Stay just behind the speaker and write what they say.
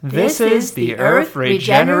This is the Earth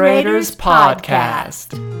Regenerators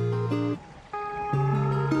Podcast.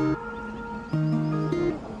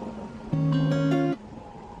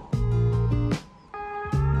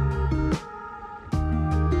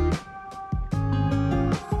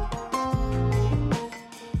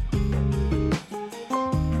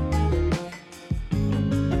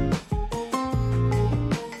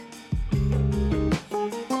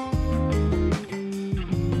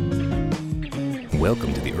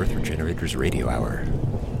 Welcome to the Earth Regenerators Radio Hour.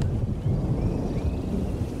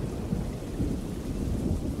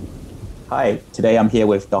 Hi, today I'm here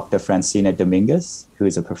with Dr. Francina Dominguez, who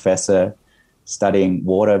is a professor studying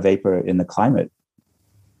water vapor in the climate.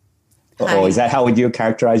 Hi. Or is that how would you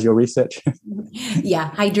characterize your research?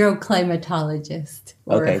 Yeah, hydroclimatologist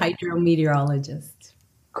or hydrometeorologist.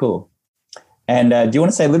 Cool. And do you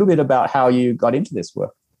want to say a little bit about how you got into this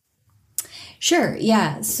work? Sure,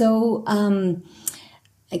 yeah. So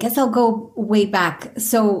I guess I'll go way back.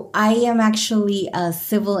 So I am actually a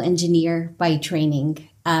civil engineer by training.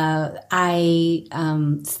 I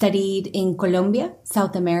studied in Colombia,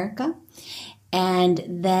 South America, and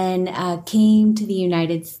then came to the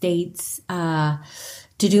United States to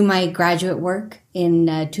do my graduate work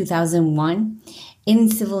in 2001 in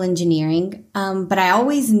civil engineering. But I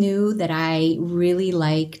always knew that I really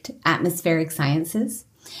liked atmospheric sciences.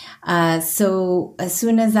 So as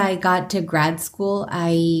soon as I got to grad school,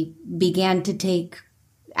 I began to take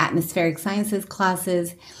atmospheric sciences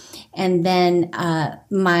classes. And then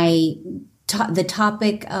the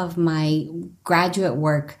topic of my graduate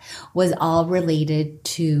work was all related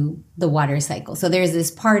to the water cycle. So there's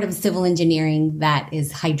this part of civil engineering that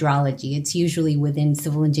is hydrology. It's usually within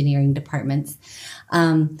civil engineering departments.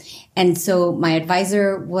 And so my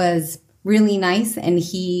advisor was really nice, and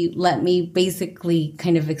he let me basically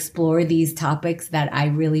kind of explore these topics that I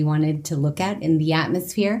really wanted to look at in the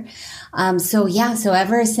atmosphere. So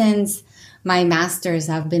ever since my master's,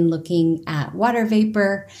 I've been looking at water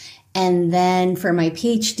vapor. And then for my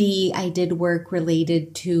PhD, I did work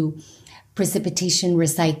related to precipitation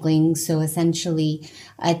recycling. So essentially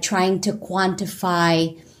trying to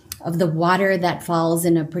quantify of the water that falls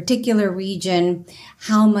in a particular region,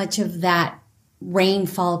 how much of that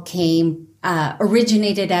rainfall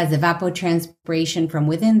originated as evapotranspiration from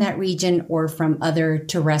within that region or from other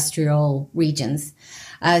terrestrial regions.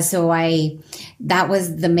 That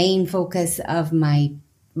was the main focus of my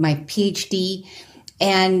PhD.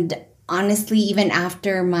 And honestly, even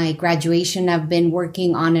after my graduation, I've been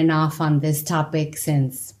working on and off on this topic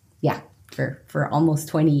since, for almost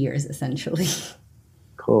 20 years, essentially.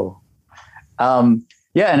 Cool. And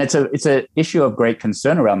it's a issue of great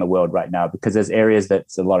concern around the world right now because there's areas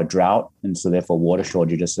that's a lot of drought and so therefore water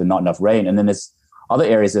shortages and not enough rain. And then there's other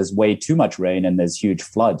areas there's way too much rain and there's huge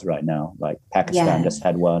floods right now. Like Pakistan just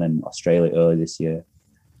had one and Australia earlier this year.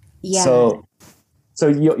 Yeah. So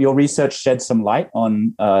your research shed some light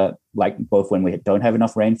on both when we don't have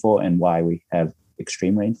enough rainfall and why we have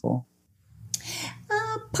extreme rainfall?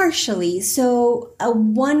 Partially. So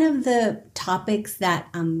one of the topics that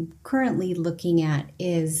I'm currently looking at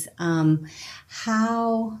is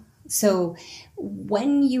so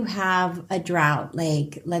when you have a drought,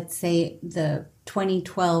 like let's say the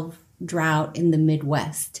 2012 drought in the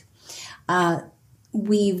Midwest,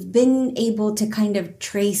 we've been able to kind of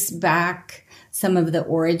trace back some of the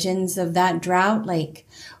origins of that drought. Like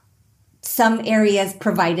some areas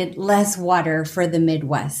provided less water for the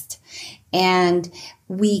Midwest. And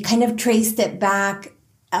we kind of traced it back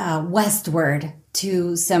westward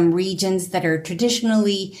to some regions that are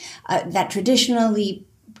traditionally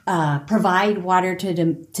provide water to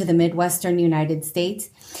the Midwestern United States.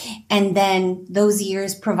 And then those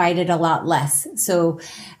years provided a lot less. So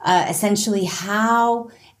essentially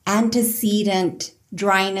how antecedent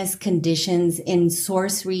dryness conditions in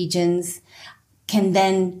source regions can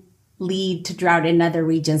then lead to drought in other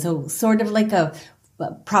regions. So sort of like a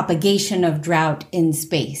propagation of drought in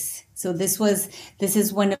space. So this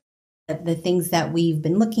is one of the things that we've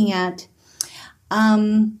been looking at.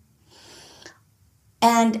 And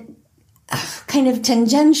kind of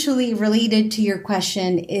tangentially related to your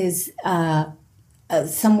question is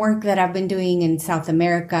some work that I've been doing in South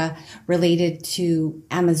America related to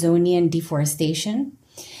Amazonian deforestation.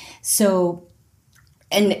 So,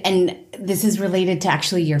 and this is related to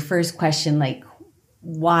actually your first question, like,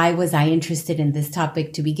 why was I interested in this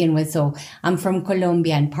topic to begin with? So I'm from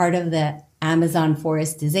Colombia, and part of the Amazon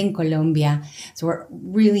forest is in Colombia. So we're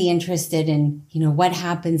really interested in, what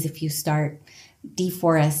happens if you start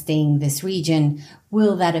deforesting this region?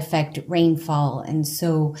 Will that affect rainfall? And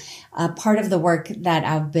so part of the work that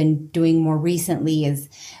I've been doing more recently is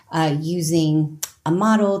using a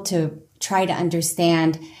model to try to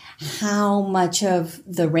understand how much of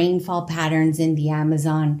the rainfall patterns in the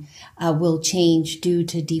Amazon will change due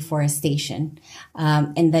to deforestation.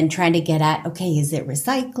 And then trying to get at, okay, is it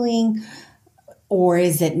recycling or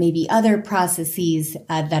is it maybe other processes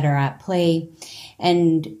that are at play?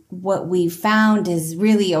 And what we found is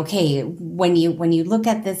really, okay, when you look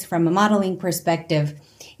at this from a modeling perspective,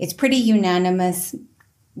 it's pretty unanimous.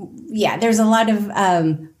 Yeah, there's a lot of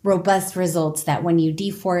robust results that when you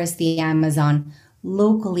deforest the Amazon,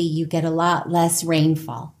 locally you get a lot less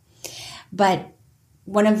rainfall. But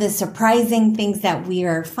one of the surprising things that we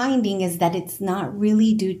are finding is that it's not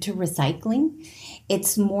really due to recycling.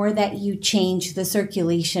 It's more that you change the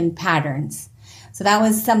circulation patterns. So that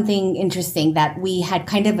was something interesting that we had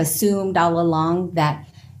kind of assumed all along, that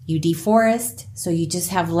you deforest, so you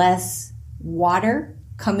just have less water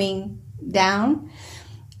coming down.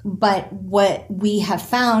 But what we have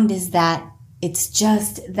found is that it's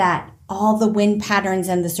just that all the wind patterns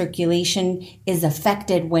and the circulation is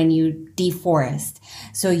affected when you deforest.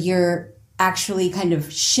 So you're actually kind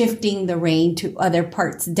of shifting the rain to other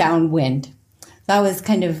parts downwind. That was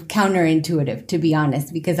kind of counterintuitive, to be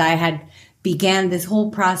honest, because I had began this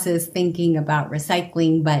whole process thinking about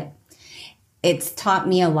recycling, but it's taught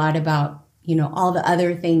me a lot about, all the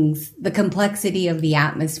other things, the complexity of the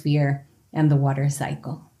atmosphere and the water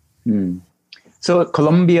cycle. So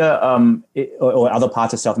Colombia or other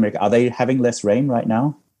parts of South America, are they having less rain right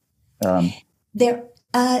now? There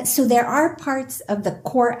are parts of the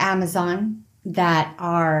core Amazon that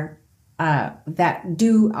are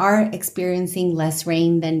experiencing less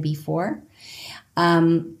rain than before,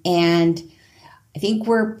 and I think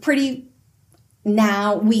we're pretty.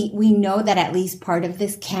 Now we know that at least part of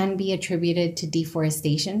this can be attributed to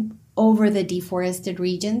deforestation over the deforested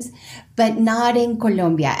regions, but not in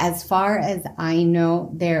Colombia. As far as I know,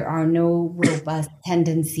 there are no robust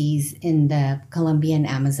tendencies in the Colombian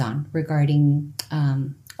Amazon regarding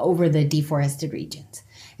over the deforested regions.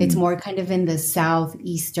 It's more kind of in the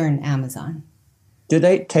southeastern Amazon. Have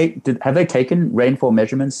they taken rainfall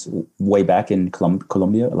measurements way back in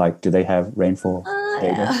Colombia? Like, do they have rainfall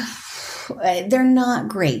data? They're not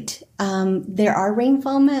great. There are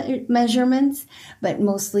rainfall measurements, but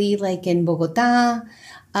mostly like in Bogota.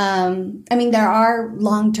 There are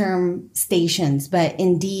long-term stations, but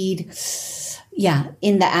indeed,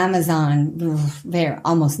 in the Amazon, there are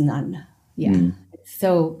almost none. Yeah.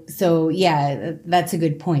 So yeah, that's a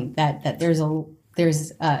good point that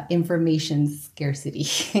there's information scarcity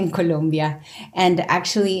in Colombia, and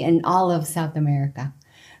actually in all of South America.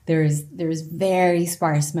 There's very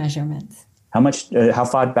sparse measurements. How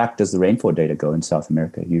far back does the rainfall data go in South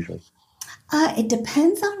America usually? It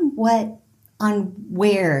depends on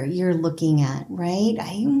where you're looking at, right?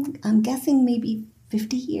 I'm guessing maybe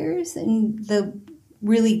 50 years in the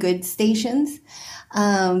really good stations.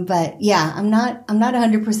 But yeah, I'm not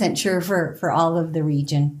 100% sure for all of the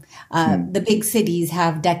region. The big cities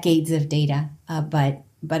have decades of data, but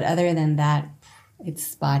other than that, it's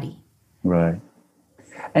spotty. Right.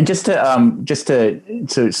 And so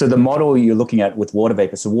the model you're looking at with water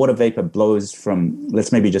vapor. So water vapor blows from.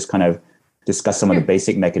 Let's maybe just kind of discuss some of the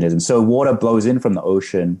basic mechanisms. So water blows in from the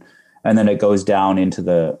ocean, and then it goes down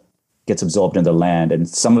gets absorbed into the land, and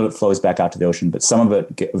some of it flows back out to the ocean, but some of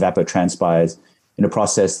it evapotranspires in a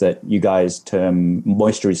process that you guys term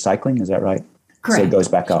moisture recycling. Is that right? Correct. So it goes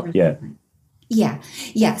back up. Yeah.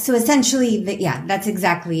 Yeah. So essentially, that's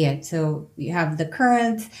exactly it. So you have the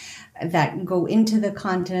currents that go into the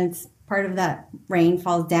continents. Part of that rain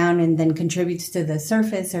falls down and then contributes to the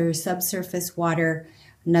surface or subsurface water.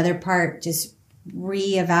 Another part just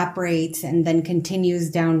re-evaporates and then continues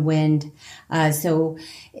downwind.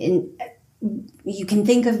 You can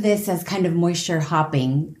think of this as kind of moisture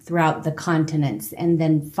hopping throughout the continents and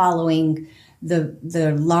then following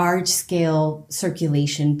the large scale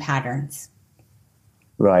circulation patterns.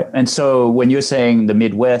 Right. And so when you're saying the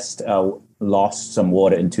Midwest lost some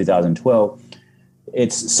water in 2012,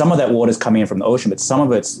 it's some of that water is coming in from the ocean, but some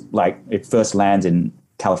of it's like it first lands in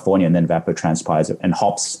California and then evapotranspires and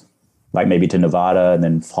hops like maybe to Nevada and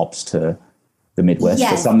then hops to the Midwest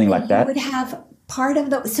or something like that. You would have part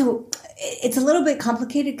of so it's a little bit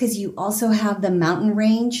complicated because you also have the mountain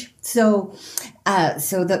range. So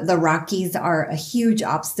the Rockies are a huge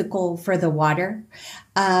obstacle for the water.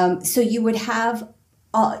 So you would have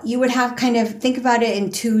kind of think about it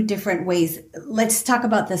in two different ways. Let's talk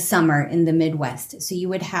about the summer in the Midwest. So you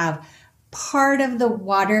would have part of the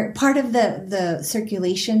water, part of the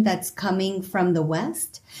circulation that's coming from the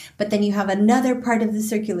west, but then you have another part of the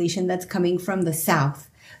circulation that's coming from the south.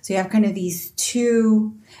 So you have kind of these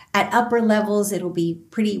two At upper levels, it'll be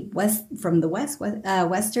pretty westerly,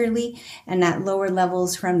 and at lower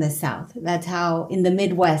levels from the south. That's how in the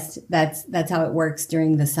Midwest, that's how it works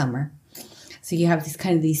during the summer. So you have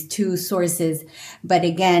these two sources, but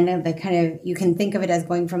again, you can think of it as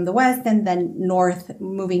going from the west and then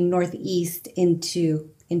moving northeast into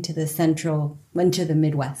the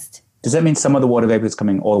Midwest. Does that mean some of the water vapor is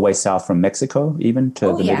coming all the way south from Mexico, even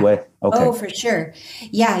to the Midwest? Okay. Oh, for sure.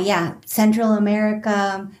 Yeah. Central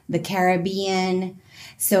America, the Caribbean.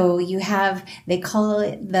 So you have, they call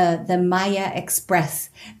it the Maya Express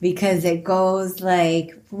because it goes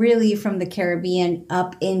like really from the Caribbean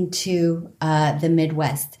up into the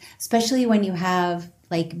Midwest, especially when you have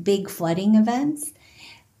like big flooding events.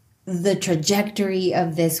 The trajectory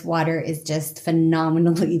of this water is just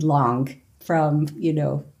phenomenally long from,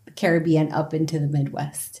 the Caribbean up into the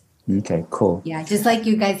Midwest. Okay, cool. Yeah, just like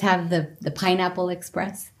you guys have the Pineapple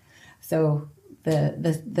Express. So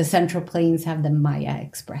the Central Plains have the Maya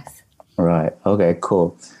Express. Right. Okay,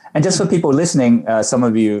 cool. And just for people listening, some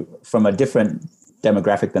of you from a different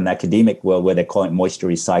demographic than the academic world where they call it moisture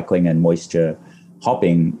recycling and moisture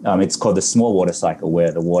hopping, it's called the small water cycle,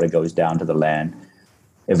 where the water goes down to the land,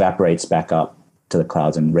 evaporates back up to the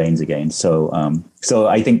clouds and rains again. So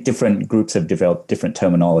I think different groups have developed different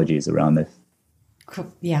terminologies around this.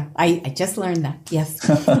 Yeah, I just learned that. Yes.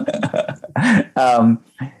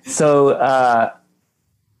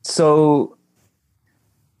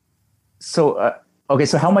 Okay.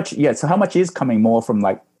 So how much? Yeah. So how much is coming more from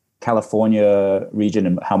like California region,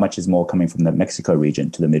 and how much is more coming from the Mexico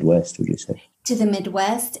region to the Midwest? Would you say? To the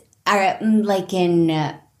Midwest, like in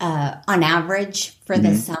on average for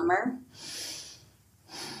the summer.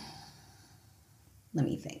 Let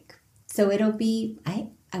me think. So it'll be I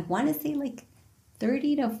want to say like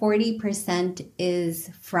 30 to 40% is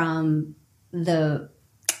from the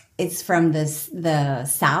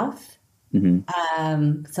south.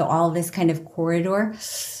 Mm-hmm. So all this kind of corridor,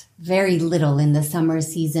 very little in the summer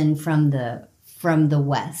season from the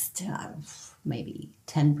west, maybe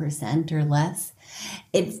 10% or less.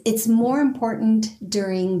 It's more important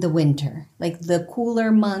during the winter, like the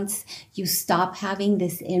cooler months. You stop having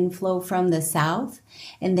this inflow from the south,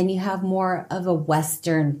 and then you have more of a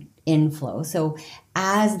western inflow. So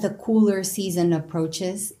as the cooler season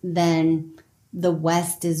approaches, then the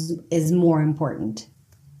west is more important.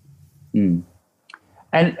 Mm.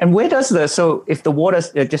 And where does so if the water,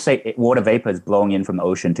 just say water vapor is blowing in from the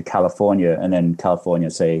ocean to California, and then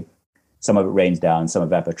California, say some of it rains down, some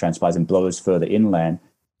evapotranspires and blows further inland,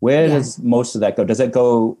 where does most of that go? Does it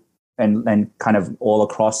go and kind of all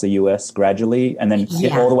across the U.S. gradually, and then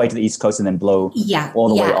get all the way to the East Coast and then blow all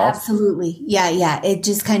the way off? Absolutely. Yeah. It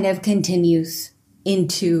just kind of continues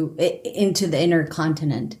into the inner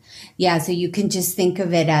continent. Yeah. So you can just think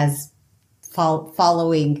of it as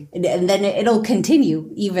following, and then it'll continue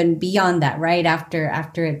even beyond that, right?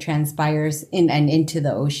 After it transpires into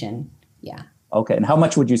the ocean. Yeah. Okay. And how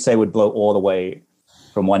much would you say would blow all the way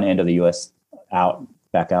from one end of the U.S.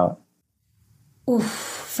 back out?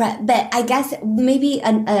 Oof, but I guess maybe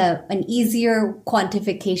an easier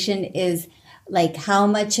quantification is like how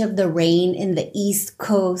much of the rain in the East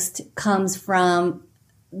Coast comes from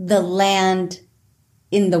the land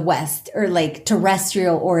in the West, or like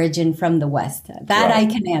terrestrial origin from the West. That right. I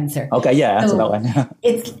can answer. Okay, yeah, answer that one.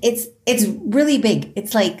 It's really big.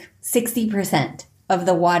 It's like 60% of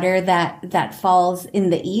the water that falls in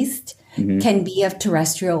the East can be of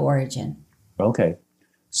terrestrial origin. Okay.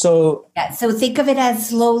 So think of it as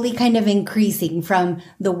slowly kind of increasing from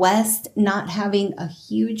the West not having a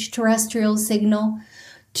huge terrestrial signal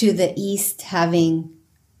to the East having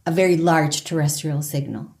a very large terrestrial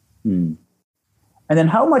signal. Mm. And then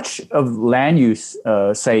how much of land use,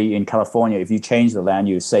 say in California, if you change the land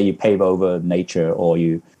use, say you pave over nature or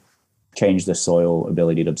you change the soil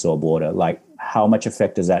ability to absorb water, like how much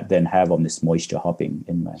effect does that then have on this moisture hopping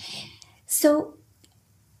inland? So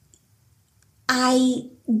I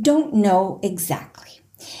don't know exactly.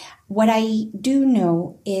 What I do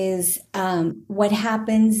know is what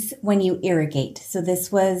happens when you irrigate. So this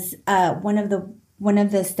was one of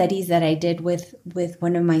the studies that I did with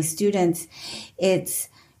one of my students. It's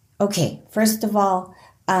okay. First of all,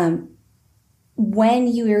 when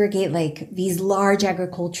you irrigate like these large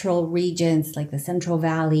agricultural regions like the Central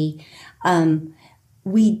Valley,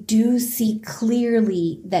 we do see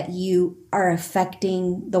clearly that you are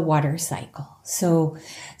affecting the water cycle. So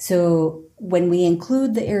when we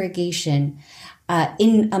include the irrigation,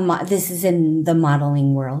 this is in the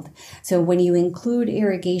modeling world. So when you include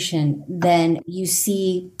irrigation, then you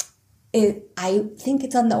see I think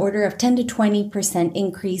it's on the order of 10 to 20%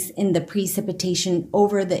 increase in the precipitation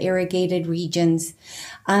over the irrigated regions.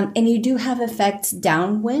 And you do have effects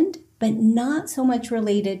downwind, but not so much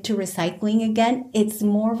related to recycling again. It's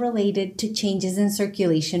more related to changes in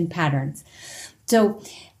circulation patterns. So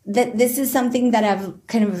this is something that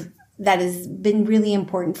that has been really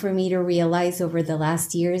important for me to realize over the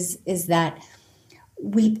last years, is that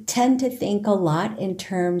we tend to think a lot in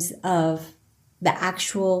terms of the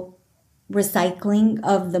actual recycling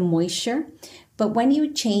of the moisture. But when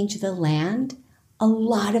you change the land, a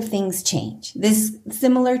lot of things change. This is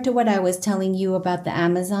similar to what I was telling you about the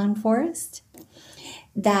Amazon forest,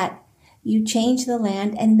 that you change the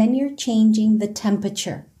land and then you're changing the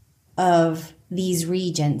temperature of these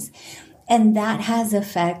regions. And that has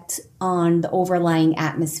effect on the overlying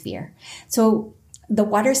atmosphere. So the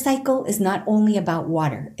water cycle is not only about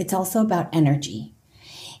water, it's also about energy.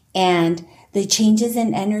 And the changes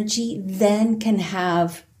in energy then can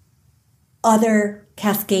have other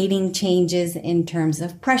cascading changes in terms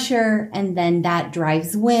of pressure, and then that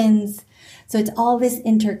drives winds. So it's all this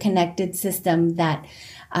interconnected system that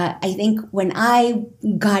I think when I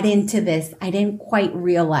got into this, I didn't quite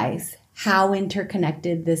realize how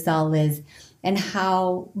interconnected this all is and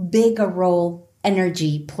how big a role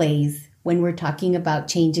energy plays when we're talking about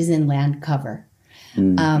changes in land cover.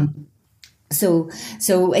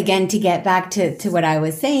 So again, to get back to what I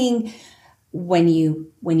was saying, when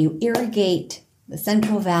you irrigate the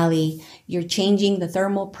Central Valley, you're changing the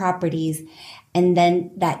thermal properties, and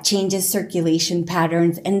then that changes circulation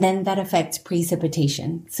patterns, and then that affects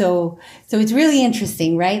precipitation. So it's really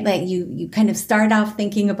interesting, right? Like you kind of start off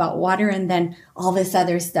thinking about water, and then all this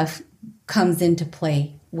other stuff comes into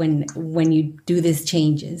play when you do these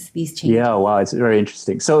changes. Yeah, wow, it's very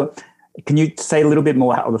interesting. So can you say a little bit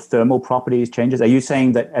more how the thermal properties changes? Are you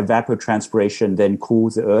saying that evapotranspiration then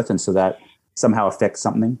cools the earth, and so that somehow affects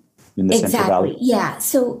something in the Central Valley? Yeah.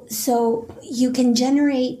 So you can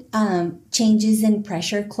generate changes in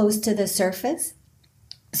pressure close to the surface.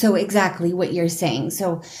 So exactly what you're saying.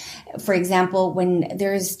 So, for example, when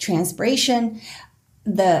there's transpiration,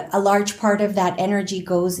 a large part of that energy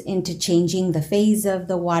goes into changing the phase of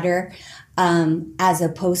the water, as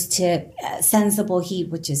opposed to sensible heat,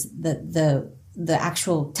 which is the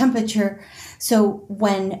actual temperature. So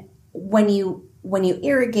when you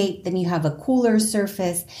irrigate, then you have a cooler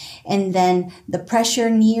surface, and then the pressure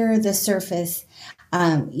near the surface,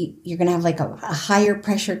 you're going to have like a higher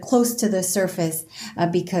pressure close to the surface,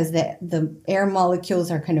 because the air molecules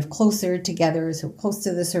are kind of closer together. So close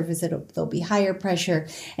to the surface, there'll be higher pressure,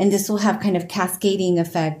 and this will have kind of cascading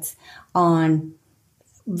effects on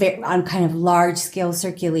kind of large scale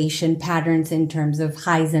circulation patterns in terms of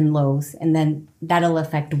highs and lows, and then that'll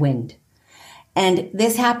affect wind. And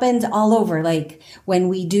this happens all over. Like when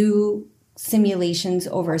we do simulations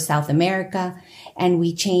over South America and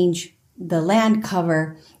we change the land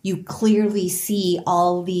cover, you clearly see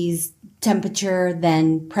all these temperature,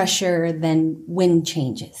 then pressure, then wind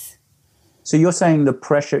changes. So you're saying the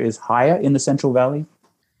pressure is higher in the Central Valley?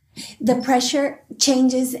 The pressure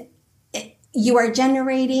changes. You are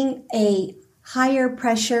generating a higher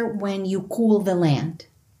pressure when you cool the land.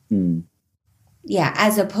 Yeah,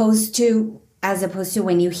 as opposed to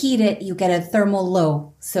when you heat it, you get a thermal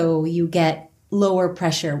low. So you get lower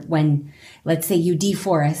pressure when, let's say, you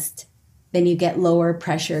deforest, then you get lower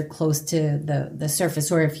pressure close to the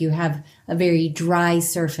surface. Or if you have a very dry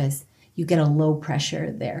surface, you get a low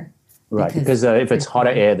pressure there. Right, because if it's hotter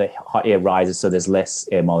air, the hot air rises, so there's less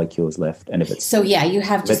air molecules left. And if it's you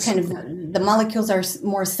have just kind of the molecules are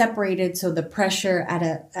more separated, so the pressure at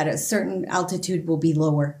a certain altitude will be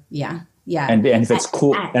lower. Yeah. And if it's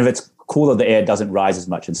cooler, the air doesn't rise as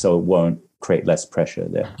much, and so it won't create less pressure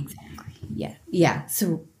there. Exactly. Yeah.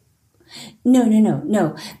 So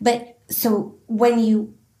no. But so when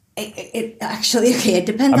you it actually, it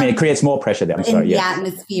depends. I mean, it creates more pressure there. I'm sorry. The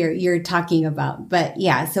atmosphere you're talking about. But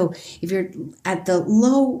yeah, so if you're at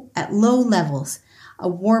low levels, a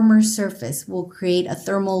warmer surface will create a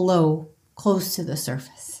thermal low close to the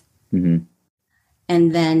surface. Mm-hmm.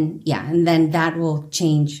 And then that will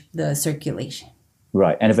change the circulation.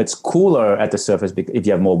 Right. And if it's cooler at the surface, if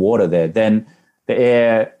you have more water there, then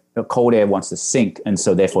the cold air wants to sink, and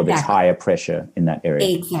so therefore there's higher pressure in that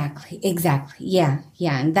area. Exactly. Yeah.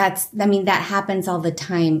 And that happens all the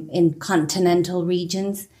time in continental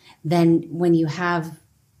regions. Then when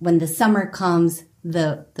the summer comes,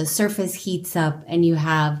 the surface heats up and you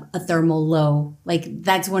have a thermal low. Like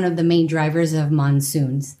that's one of the main drivers of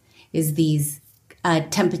monsoons, is these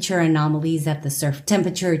temperature anomalies at the surface,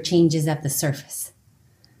 temperature changes at the surface.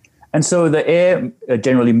 And so the air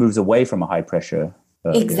generally moves away from a high pressure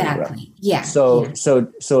Exactly. Right? Yeah.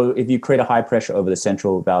 So if you create a high pressure over the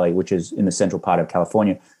Central Valley, which is in the central part of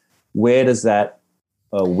California, where does that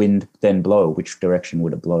wind then blow? Which direction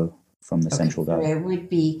would it blow from the Central So Valley? it would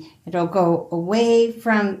be, it'll go away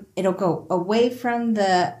from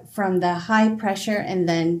the high pressure and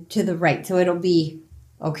then to the right. So it'll be,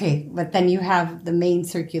 okay, but then you have the main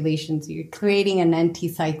circulation. So you're creating an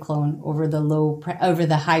anticyclone over over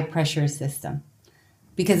the high pressure system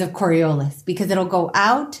because of Coriolis, because it'll go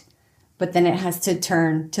out, but then it has to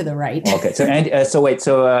turn to the right. Okay, so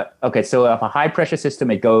if a high pressure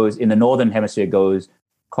system, it goes in the northern hemisphere, goes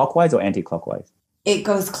clockwise or anti-clockwise It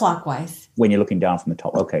goes clockwise. when you're looking down from the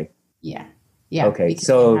top. Okay. Yeah. Okay,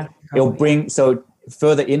 so it'll bring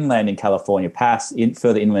further inland in California,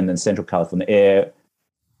 further inland than Central California,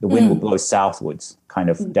 the wind will blow southwards, kind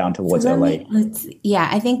of down towards LA.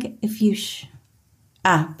 I think if you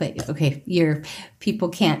but okay, your people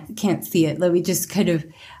can't see it. Let me just kind of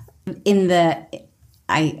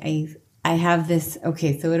I have this.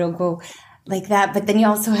 Okay, so it'll go like that, but then you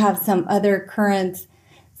also have some other currents.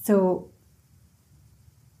 So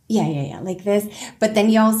yeah, like this. But then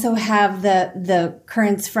you also have the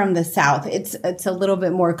currents from the south. It's a little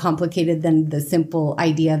bit more complicated than the simple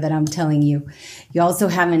idea that I'm telling you. You also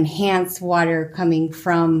have enhanced water coming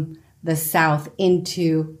from the south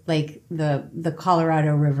into like the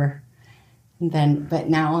Colorado River. And then, but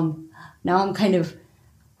now I'm kind of,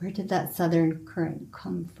 where did that southern current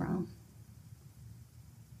come from?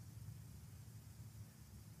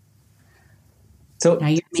 So now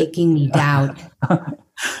you're making me doubt.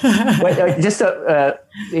 Just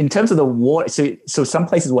in terms of the water, so some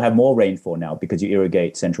places will have more rainfall now because you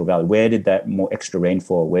irrigate Central Valley. Where did that more extra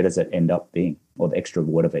rainfall, where does it end up being, or the extra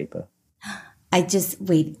water vapor?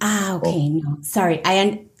 Okay. No, sorry.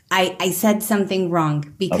 I said something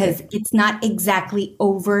wrong because it's not exactly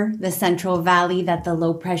over the Central Valley that the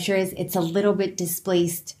low pressure is. It's a little bit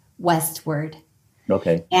displaced westward.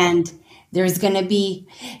 Okay. And it's going to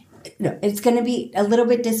be a little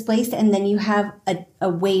bit displaced, and then you have a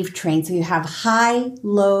wave train. So you have high,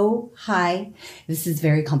 low, high. This is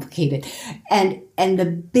very complicated. And the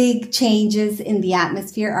big changes in the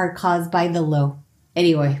atmosphere are caused by the low.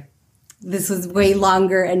 Anyway, this was way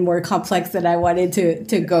longer and more complex than I wanted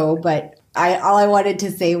to go, but all I wanted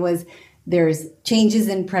to say was there's changes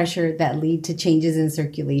in pressure that lead to changes in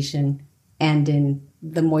circulation and in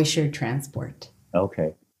the moisture transport.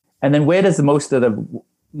 Okay. And then where does most of the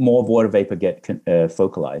more water vapor get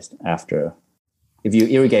focalized after? If you're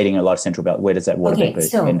irrigating a lot of Central Valley, where does that water vapor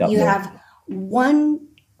end up? So you have one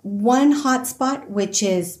hot spot, which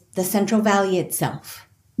is the Central Valley itself.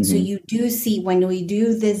 So you do see, when we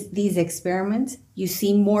do these experiments, you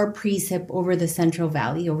see more precip over the Central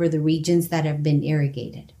Valley, over the regions that have been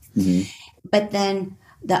irrigated. Mm-hmm. But then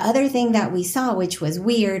the other thing that we saw, which was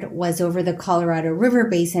weird, was over the Colorado River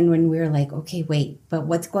Basin when we were like, okay, wait, but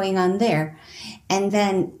what's going on there? And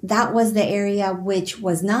then that was the area which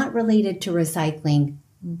was not related to recycling,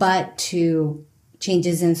 but to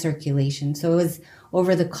changes in circulation. So it was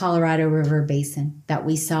over the Colorado River Basin that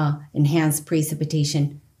we saw enhanced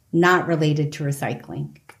precipitation not related to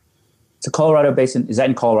recycling. So Colorado Basin, is that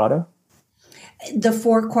in Colorado? The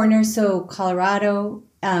four corners, so Colorado,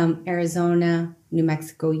 Arizona, New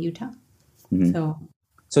Mexico, Utah. Mm-hmm.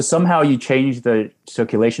 So somehow you changed the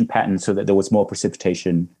circulation pattern so that there was more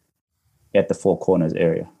precipitation at the Four Corners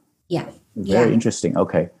area. Yeah. Very interesting.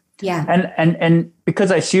 Okay. Yeah. And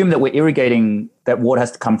because I assume that we're irrigating, that water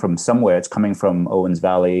has to come from somewhere. It's coming from Owens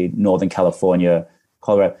Valley, Northern California,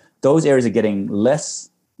 Colorado. Those areas are getting less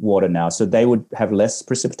water now, so they would have less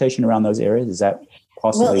precipitation around those areas. Is that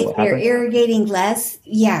possibly what happens? If they're irrigating less,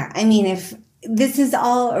 yeah. I mean, if this is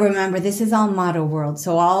all, remember, this is all model world.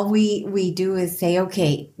 So all we do is say,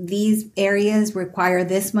 okay, these areas require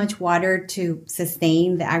this much water to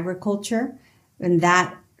sustain the agriculture, and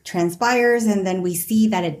that transpires, and then we see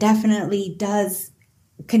that it definitely does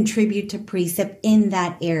contribute to precip in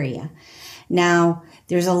that area. Now,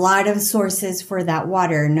 there's a lot of sources for that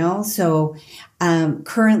water, no? So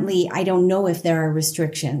currently, I don't know if there are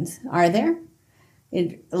restrictions. Are there?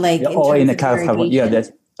 In the California,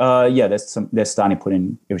 they're starting to put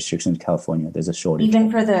in restrictions in California. There's a shortage.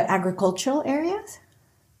 Even for the agricultural areas?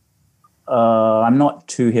 I'm not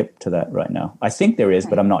too hip to that right now. I think there is,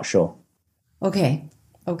 but I'm not sure. Okay.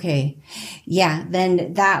 Yeah,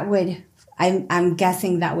 then that would, I'm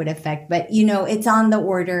guessing that would affect, but it's on the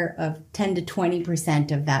order of 10 to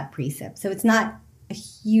 20% of that precip. So it's not a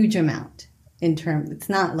huge amount it's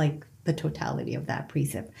not like the totality of that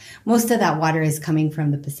precip. Most of that water is coming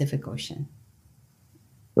from the Pacific Ocean.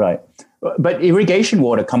 Right. But irrigation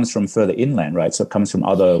water comes from further inland, right? So it comes from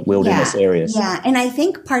other wilderness areas. Yeah, and I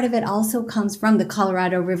think part of it also comes from the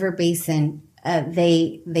Colorado River Basin.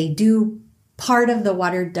 They do, part of the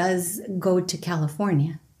water does go to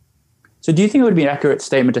California. So do you think it would be an accurate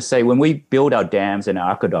statement to say when we build our dams and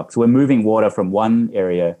our aqueducts, we're moving water from one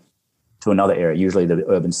area to another area, usually the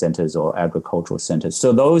urban centers or agricultural centers.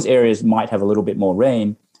 So those areas might have a little bit more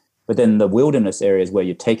rain, but then the wilderness areas where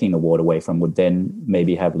you're taking the water away from would then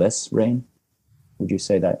maybe have less rain. Would you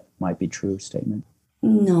say that might be a true statement?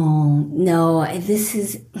 No, this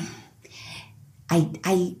is,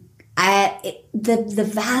 the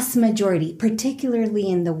vast majority, particularly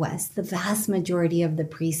in the West, the vast majority of the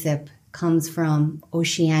precip comes from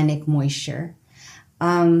oceanic moisture.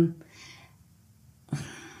 I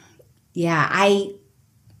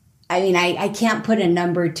can't put a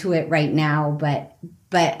number to it right now, but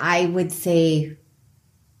I would say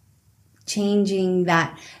changing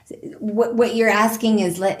that. What you're asking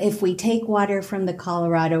is, if we take water from the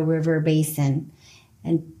Colorado River Basin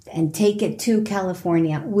and take it to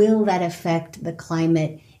California, will that affect the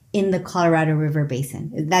climate in the Colorado River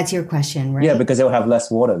Basin? That's your question, right? Yeah, because they'll have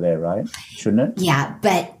less water there, right? Shouldn't it? Yeah,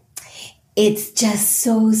 but it's just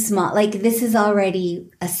so small. Like, this is already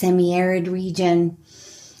a semi-arid region.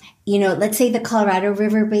 Let's say the Colorado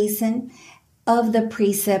River Basin, of the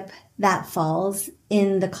precip that falls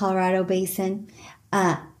in the Colorado Basin,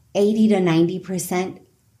 80 to 90%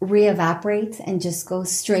 re-evaporates and just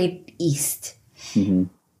goes straight east. Mm-hmm.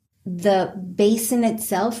 The basin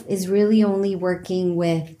itself is really only working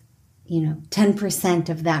with, 10%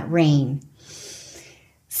 of that rain.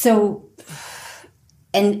 So,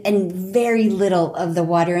 and very little of the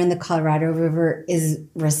water in the Colorado River is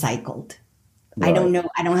recycled. Right. I don't know.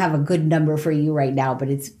 I don't have a good number for you right now, but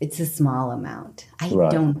it's a small amount. I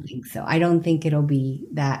don't think so. I don't think it'll be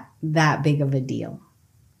that big of a deal.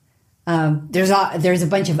 There's a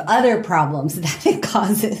bunch of other problems that it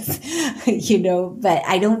causes, but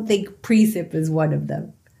I don't think precip is one of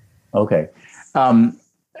them. Okay.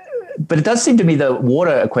 But it does seem to me the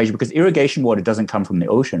water equation, because irrigation water doesn't come from the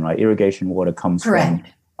ocean, right? Irrigation water comes from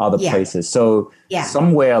other places. So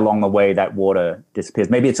somewhere along the way that water disappears.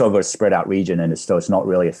 Maybe it's over a spread out region and it's not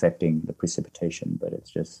really affecting the precipitation, but it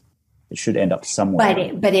should end up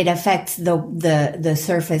somewhere. But it affects the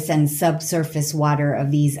surface and subsurface water of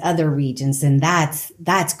these other regions, and that's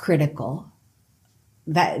critical.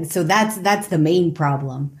 That's the main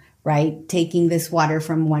problem, right? Taking this water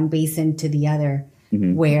from one basin to the other,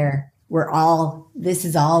 mm-hmm. where this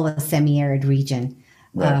is all a semi-arid region,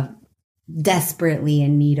 right. Desperately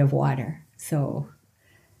in need of water. So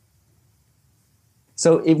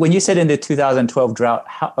when you said in the 2012 drought,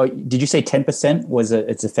 did you say 10% was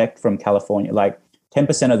its effect from California? Like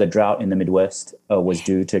 10% of the drought in the Midwest was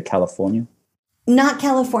due to California? Not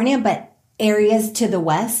California, but areas to the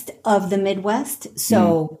west of the Midwest.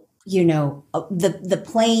 So, the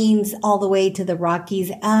plains all the way to the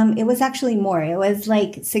Rockies. It was actually more. It was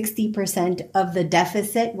like 60% of the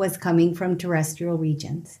deficit was coming from terrestrial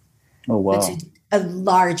regions. Oh, wow. Which is a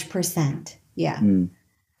large percent. Yeah. Mm.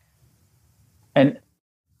 And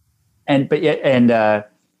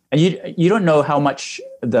you don't know how much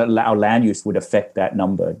our land use would affect that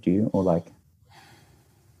number, do you? Or like?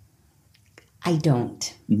 I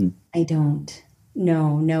don't. Mm-hmm. I don't.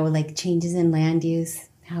 No, like changes in land use.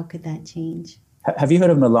 How could that change? Have you heard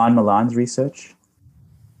of Milan's research?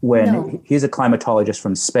 He's a climatologist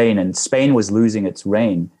from Spain, and Spain was losing its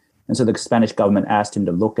rain. And so the Spanish government asked him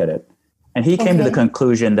to look at it. And he came to the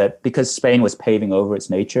conclusion that because Spain was paving over its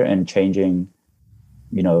nature and changing,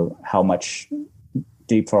 how much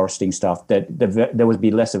deforesting stuff, that there would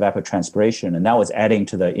be less evapotranspiration. And that was adding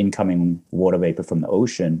to the incoming water vapor from the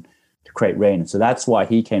ocean to create rain. So that's why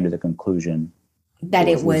he came to the conclusion that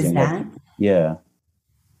it was that. Yeah.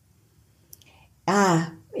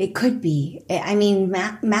 It could be. I mean,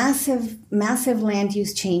 massive land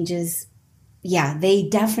use changes. Yeah, they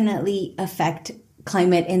definitely affect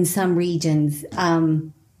climate in some regions,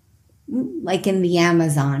 like in the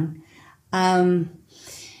Amazon. In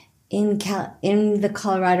the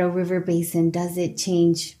Colorado River Basin, does it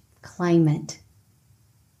change climate?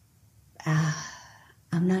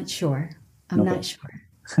 I'm not sure. I'm not sure.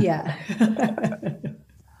 Yeah.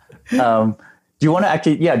 Do you want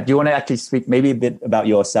to actually speak maybe a bit about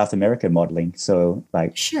your South American modeling? So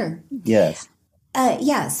sure. Yes.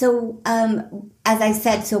 So as I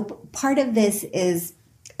said, so part of this is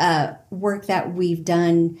work that we've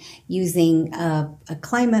done using a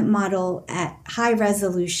climate model at high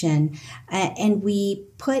resolution, and we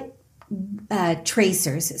put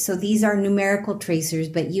tracers. So these are numerical tracers,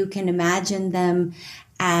 but you can imagine them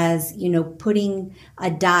as, putting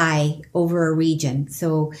a dye over a region.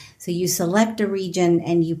 So you select a region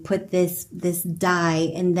and you put this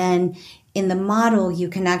dye, and then in the model, you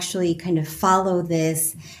can actually kind of follow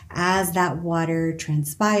this as that water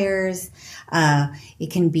transpires.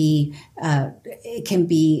 It can be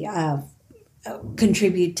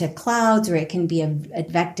contribute to clouds, or it can be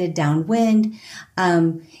advected downwind.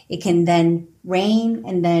 It can then rain,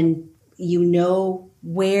 and then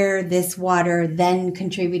where this water then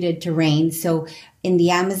contributed to rain. So in the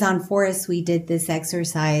Amazon forest, we did this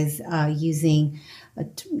exercise using a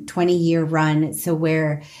 20-year run. So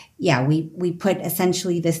where, we put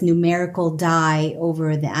essentially this numerical dye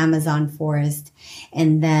over the Amazon forest,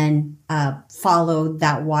 and then followed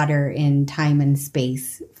that water in time and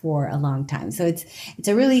space for a long time. So it's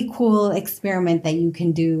a really cool experiment that you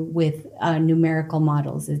can do with numerical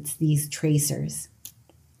models. It's these tracers.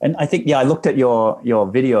 And I think, I looked at your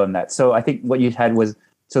video on that. So I think what you had was,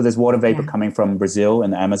 so there's water vapor coming from Brazil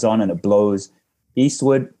and the Amazon, and it blows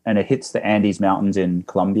eastward and it hits the Andes Mountains in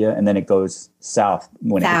Colombia, and then it goes south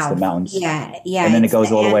when it hits the mountains. Yeah. And then it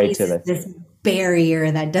goes all the way to this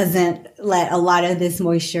barrier that doesn't let a lot of this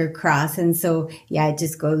moisture cross. And so, it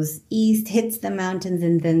just goes east, hits the mountains,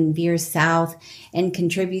 and then veers south and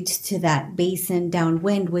contributes to that basin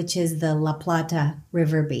downwind, which is the La Plata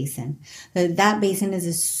River Basin. That basin is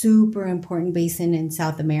a super important basin in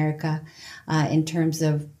South America in terms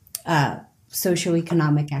of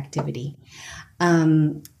socioeconomic activity.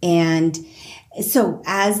 And so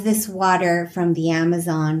as this water from the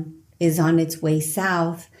Amazon is on its way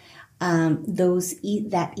south,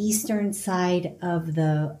 that eastern side of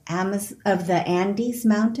the Andes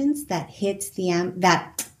Mountains that hits the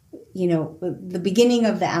beginning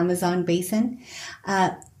of the Amazon basin,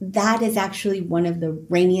 that is actually one of the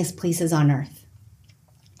rainiest places on Earth.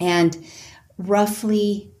 And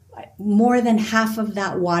roughly more than half of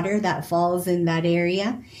that water that falls in that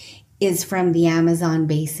area is from the Amazon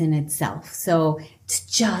basin itself. So it's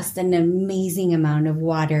just an amazing amount of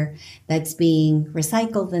water that's being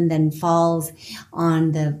recycled and then falls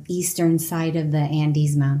on the eastern side of the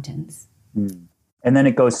Andes Mountains. Mm. And then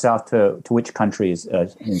it goes south to which countries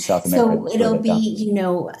in South America? So it'll be,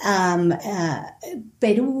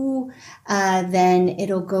 Peru, then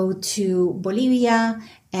it'll go to Bolivia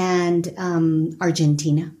and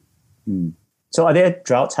Argentina. Mm. So are there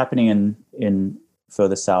droughts happening in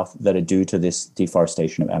further south that are due to this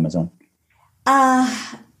deforestation of Amazon?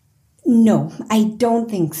 No, I don't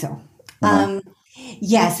think so. Uh-huh.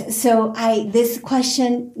 Yes. So this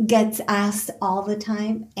question gets asked all the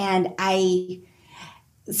time, and I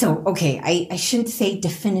shouldn't say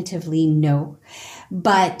definitively no,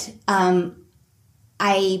 but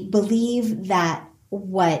I believe that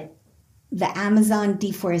what the Amazon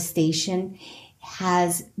deforestation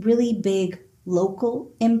has really big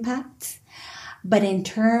local impacts. But in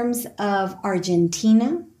terms of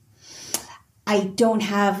Argentina, I don't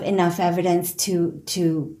have enough evidence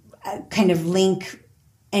to kind of link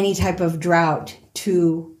any type of drought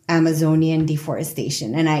to Amazonian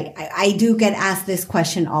deforestation. And I do get asked this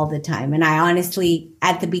question all the time. And I honestly,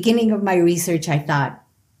 at the beginning of my research, I thought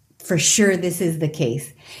for sure this is the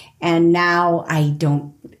case. And now I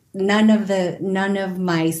don't. None of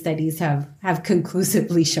my studies have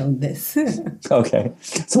conclusively shown this. Okay.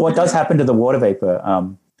 So what does happen to the water vapor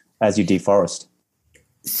as you deforest?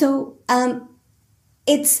 So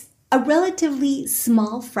it's a relatively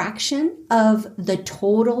small fraction of the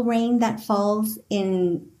total rain that falls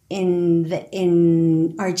in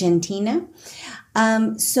Argentina.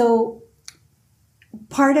 So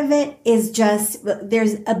part of it is just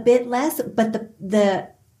there's a bit less, but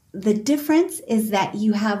the difference is that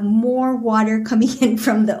you have more water coming in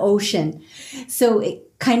from the ocean. So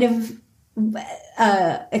it kind of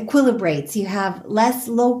equilibrates. You have less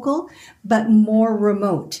local, but more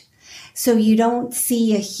remote. So you don't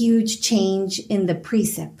see a huge change in the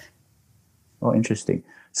precip. Oh, interesting.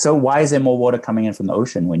 So why is there more water coming in from the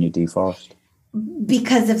ocean when you deforest?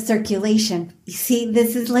 Because of circulation. You see,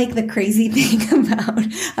 this is like the crazy thing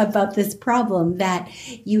about this problem, that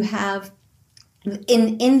you have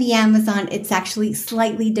in the Amazon. It's actually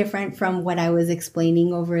slightly different from what I was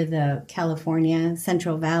explaining over the California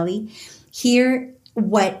Central Valley. Here,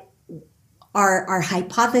 what our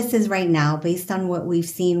hypothesis right now, based on what we've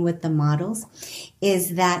seen with the models,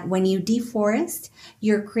 is that when you deforest,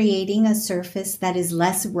 you're creating a surface that is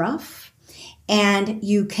less rough, and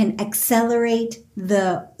you can accelerate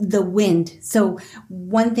the wind. So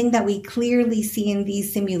one thing that we clearly see in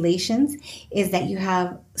these simulations is that you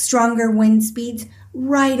have stronger wind speeds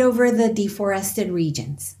right over the deforested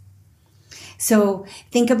regions. So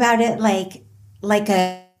think about it like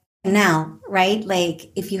a canal, right?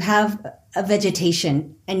 Like if you have a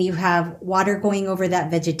vegetation and you have water going over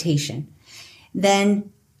that vegetation,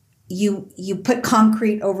 then you put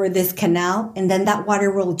concrete over this canal and then that water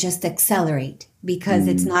will just accelerate because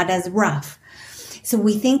it's not as rough. So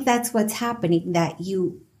we think that's what's happening, that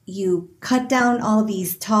you cut down all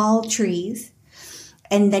these tall trees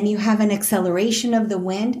and then you have an acceleration of the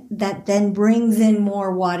wind that then brings in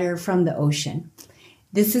more water from the ocean.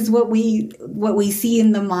 This is what we see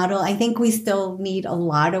in the model. I think we still need a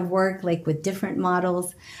lot of work, like with different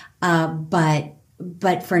models,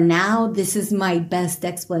 but for now, this is my best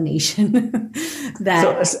explanation.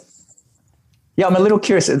 Yeah, I'm a little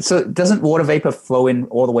curious. So doesn't water vapor flow in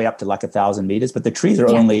all the way up to like 1,000 meters? But the trees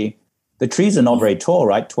are not very tall,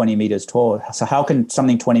 right? 20 meters tall. So how can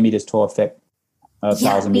something 20 meters tall affect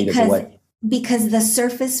 1,000 meters away? Because the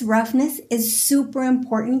surface roughness is super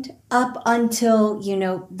important up until,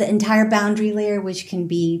 the entire boundary layer, which can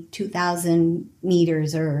be 2,000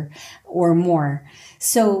 meters or more.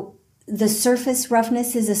 So the surface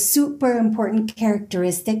roughness is a super important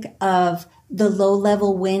characteristic of the low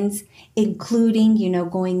level winds, including,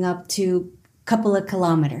 going up to a couple of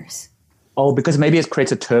kilometers. Oh, because maybe it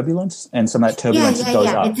creates a turbulence and some of that turbulence goes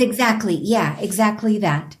up. It's exactly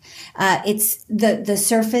that. It's the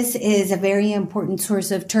surface is a very important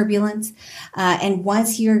source of turbulence. And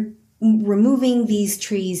once you're removing these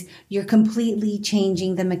trees, you're completely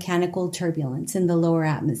changing the mechanical turbulence in the lower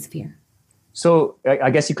atmosphere. So I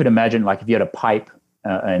guess you could imagine, like if you had a pipe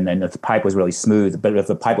and then if the pipe was really smooth, but if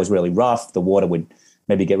the pipe was really rough, the water would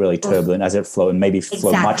maybe get really turbulent as it flowed and maybe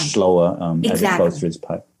flow much slower as it flows through its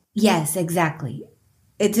pipe. Yes, exactly.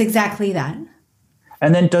 It's exactly that.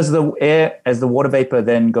 And then does the air, as the water vapor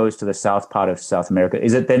then goes to the south part of South America,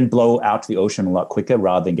 is it then blow out to the ocean a lot quicker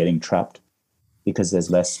rather than getting trapped because there's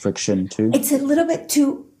less friction too? It's a little bit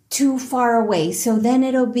too far away. So then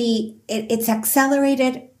it's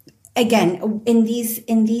accelerated. Again, in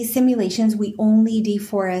these simulations, we only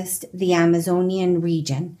deforest the Amazonian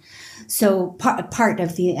region. So part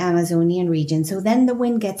of the Amazonian region. So then the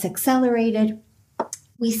wind gets accelerated.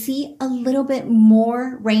 We see a little bit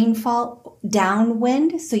more rainfall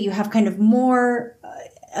downwind. So you have kind of more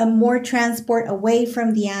transport away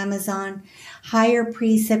from the Amazon, higher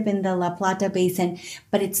precip in the La Plata Basin,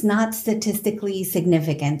 but it's not statistically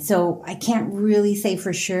significant. So I can't really say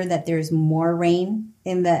for sure that there's more rain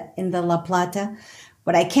in the La Plata.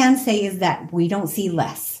 What I can say is that we don't see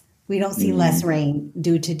less. We don't see less rain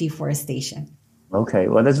due to deforestation. Okay,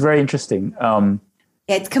 well, that's very interesting.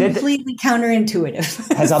 It's completely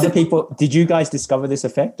counterintuitive. Did you guys discover this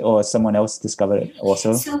effect or someone else discovered it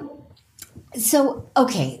also? So,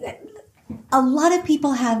 okay. A lot of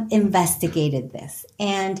people have investigated this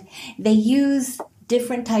and they use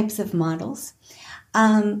different types of models.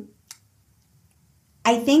 I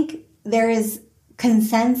think there is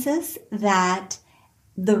consensus that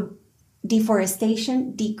the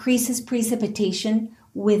deforestation decreases precipitation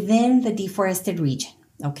within the deforested region.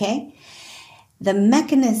 Okay. The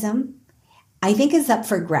mechanism, I think, is up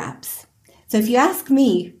for grabs. So if you ask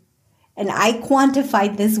me, and I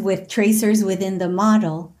quantified this with tracers within the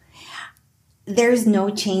model, there's no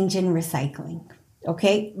change in recycling,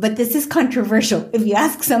 okay? But this is controversial. If you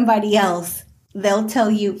ask somebody else, they'll tell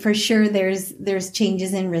you for sure there's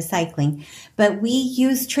changes in recycling. But we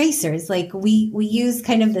use tracers, like we use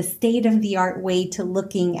kind of the state-of-the-art way to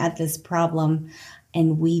looking at this problem.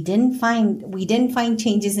 And we didn't find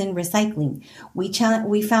changes in recycling.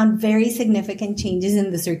 We found very significant changes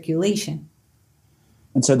in the circulation.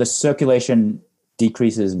 And so the circulation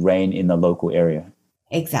decreases rain in the local area.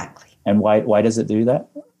 Exactly. And why does it do that?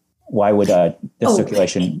 Why would the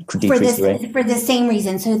circulation decrease the rain? For the same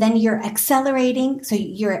reason. So then you're accelerating. So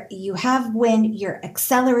you have wind, you're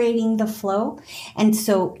accelerating the flow. And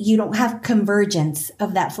so you don't have convergence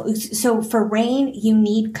of that flow. So for rain, you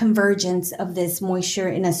need convergence of this moisture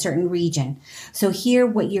in a certain region. So here,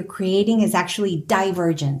 what you're creating is actually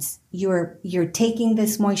divergence. You're taking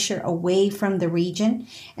this moisture away from the region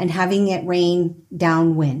and having it rain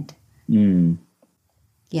downwind.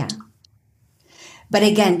 Yeah. But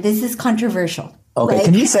again, this is controversial. Okay,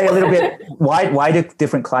 can you say a little bit, why do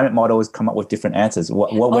different climate models come up with different answers?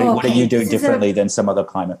 What are you doing differently than some other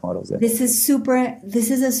climate models? This is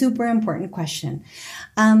a super important question.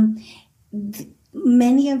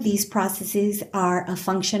 Many of these processes are a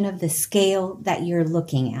function of the scale that you're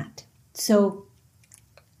looking at. So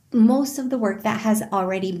most of the work that has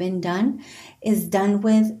already been done is done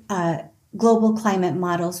with global climate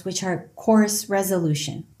models, which are coarse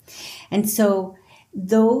resolution. And so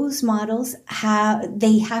those models have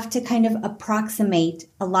to kind of approximate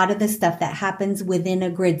a lot of the stuff that happens within a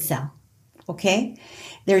grid cell. Okay.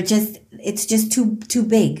 It's just too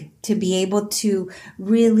big to be able to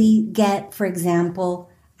really get, for example,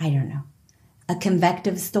 I don't know, a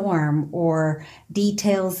convective storm or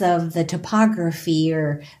details of the topography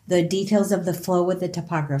or the details of the flow with the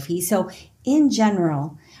topography. So in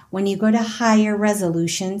general, when you go to higher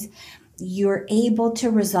resolutions, you're able to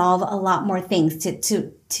resolve a lot more things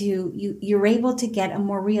you're able to get a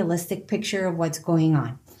more realistic picture of what's going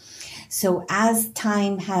on. So as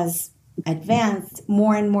time has advanced,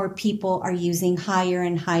 more and more people are using higher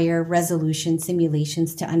and higher resolution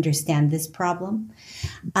simulations to understand this problem.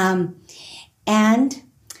 And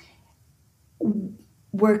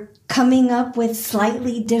we're coming up with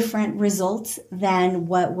slightly different results than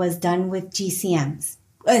what was done with GCMs.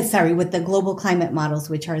 With the global climate models,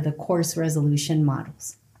 which are the coarse resolution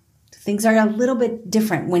models. Things are a little bit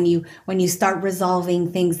different when you start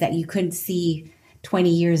resolving things that you couldn't see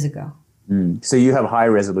 20 years ago. So you have high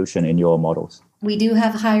resolution in your models? We do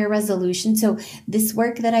have higher resolution. So this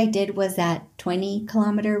work that I did was at 20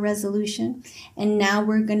 kilometer resolution. And now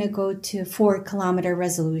we're going to go to 4 kilometer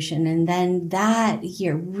resolution. And then that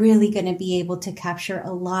you're really going to be able to capture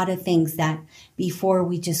a lot of things that before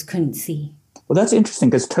we just couldn't see. Well, that's interesting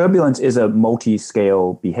because turbulence is a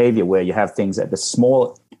multi-scale behavior where you have things at the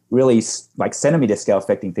small, really like centimeter scale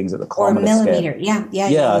affecting things at the kilometer scale. Or millimeter.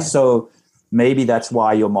 Yeah. So maybe that's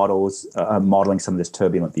why your models are modeling some of this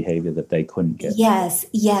turbulent behavior that they couldn't get. Yes.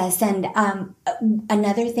 And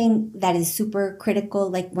another thing that is super critical,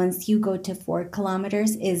 like once you go to 4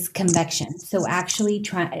 kilometers, is convection. So actually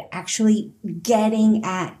getting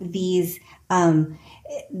at these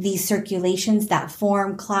circulations that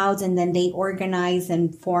form clouds and then they organize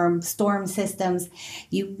and form storm systems.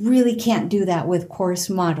 You really can't do that with coarse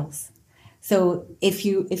models. So if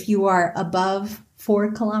you are above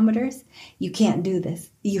 4 kilometers, you can't do this.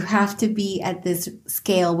 You have to be at this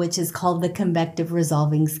scale, which is called the convective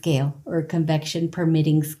resolving scale or convection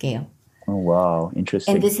permitting scale. Oh, wow.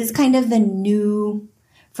 Interesting. And this is kind of the new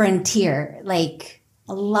frontier. Like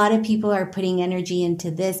a lot of people are putting energy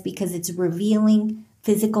into this because it's revealing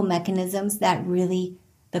physical mechanisms that really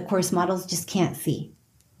the coarse models just can't see.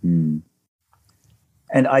 And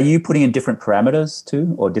are you putting in different parameters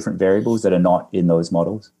too, or different variables that are not in those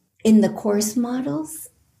models? In the coarse models?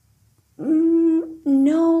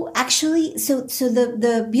 No, actually. So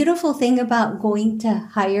the beautiful thing about going to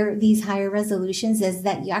these higher resolutions is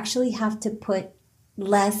that you actually have to put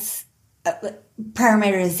less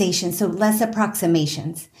parameterization, so less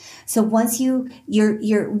approximations. So once you're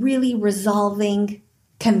really resolving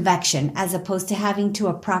convection as opposed to having to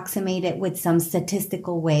approximate it with some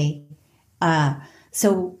statistical way.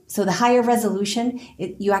 So the higher resolution,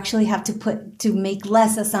 you actually have to make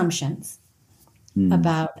less assumptions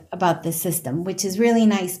about the system, which is really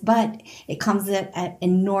nice, but it comes at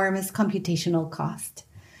enormous computational cost.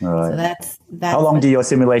 All right. So that's how long do your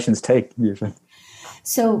simulations take usually?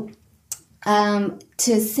 So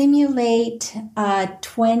to simulate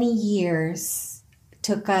 20 years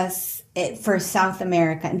took us for South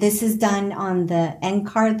America. And this is done on the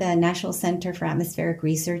NCAR, the National Center for Atmospheric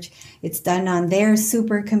Research. It's done on their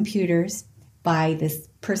supercomputers by this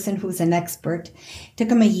person who's an expert. It took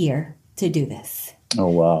them a year to do this. Oh,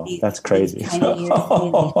 wow. That's crazy. So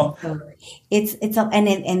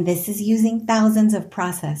and this is using thousands of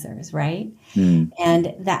processors, right?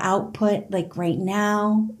 And the output, like right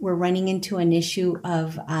now, we're running into an issue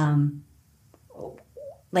of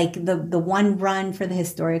like the one run for the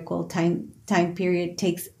historical time period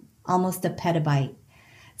takes almost a petabyte.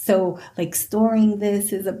 So like storing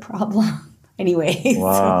this is a problem. Anyway.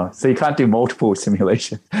 Wow. So you can't do multiple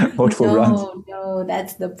simulations, multiple runs. No,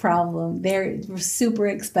 that's the problem. They're super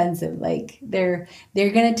expensive. Like they're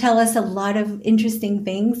going to tell us a lot of interesting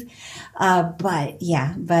things. But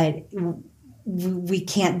we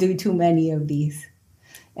can't do too many of these.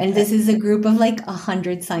 And this is a group of like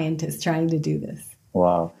 100 scientists trying to do this.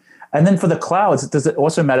 Wow. And then for the clouds, does it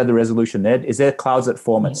also matter the resolution there? Is there clouds that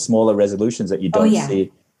form at smaller resolutions that you don't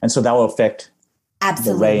see? And so that will affect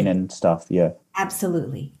the rain and stuff. Yeah.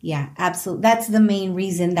 Absolutely. Yeah, absolutely. That's the main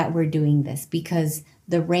reason that we're doing this, because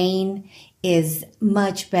the rain is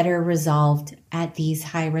much better resolved at these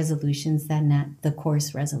high resolutions than at the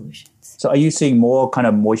coarse resolutions. So are you seeing more kind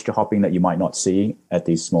of moisture hopping that you might not see at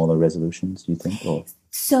these smaller resolutions, do you think? Or?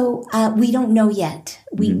 So we don't know yet.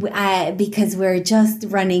 Because we're just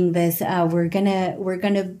running this. We're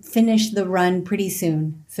gonna finish the run pretty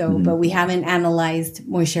soon. So, but we haven't analyzed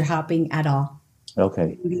moisture hopping at all.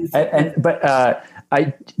 Okay.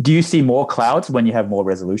 Do you see more clouds when you have more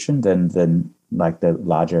resolution than like the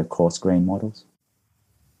larger coarse grain models?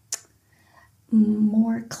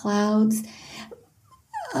 More clouds.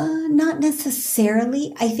 Not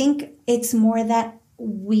necessarily. I think it's more that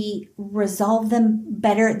we resolve them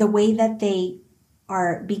better the way that they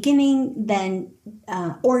are beginning, then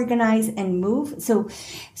organize and move. So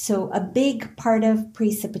a big part of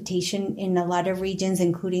precipitation in a lot of regions,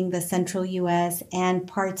 including the central U.S. and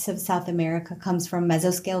parts of South America, comes from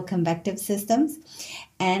mesoscale convective systems,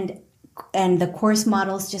 and the course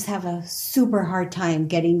models just have a super hard time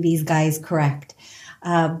getting these guys correct.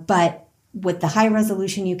 But with the high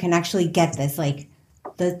resolution, you can actually get this, like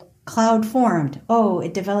the cloud formed. Oh,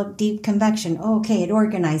 it developed deep convection. Oh, okay, it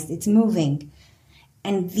organized. It's moving.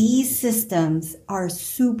 And these systems are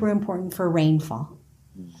super important for rainfall.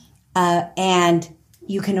 And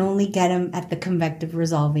you can only get them at the convective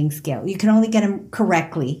resolving scale. You can only get them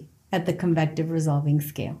correctly at the convective resolving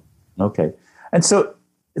scale. Okay. And so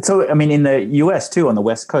I mean, in the US too, on the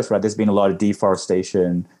West Coast, right, there's been a lot of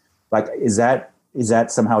deforestation. Like, is that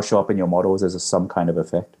somehow show up in your models as some kind of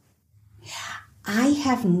effect? I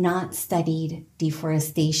have not studied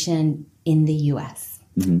deforestation in the US.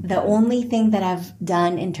 Mm-hmm. The only thing that I've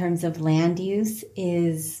done in terms of land use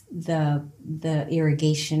is the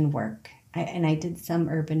irrigation work. I did some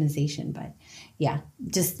urbanization, but yeah,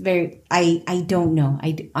 just I don't know.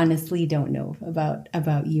 I honestly don't know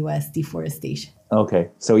about US deforestation. Okay.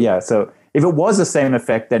 So yeah, so if it was the same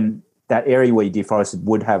effect, then that area where you deforested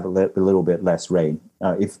would have a little bit less rain,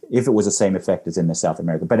 if it was the same effect as in the South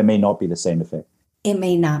America, but it may not be the same effect. It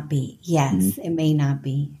may not be. Yes, mm-hmm. It may not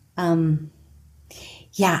be.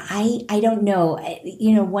 Yeah, I don't know.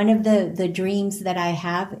 You know, one of the dreams that I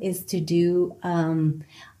have is to do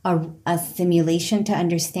a simulation to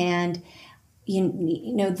understand,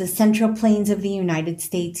 you know, the central plains of the United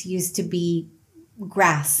States used to be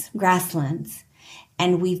grasslands.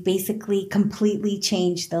 And we've basically completely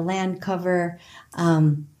changed the land cover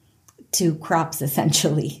to crops,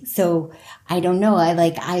 essentially. So I don't know.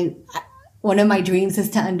 One of my dreams is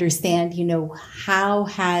to understand, you know, how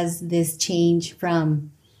has this change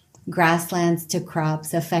from grasslands to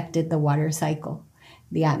crops affected the water cycle,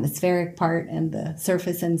 the atmospheric part and the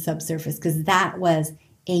surface and subsurface, because that was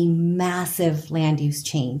a massive land use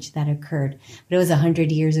change that occurred. But it was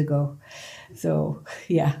 100 years ago. So,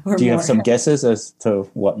 yeah. Do you have some guesses as to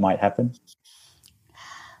what might happen?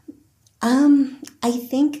 I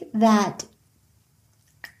think that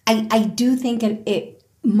I do think it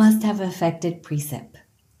must have affected precip,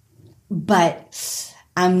 but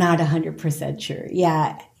I'm not 100% sure.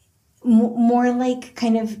 Yeah. More like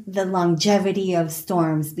kind of the longevity of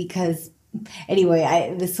storms, because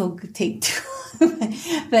anyway, this will take too long,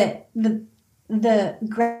 but the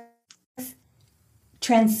grass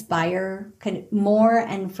transpire kind of more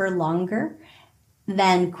and for longer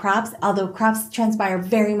than crops, although crops transpire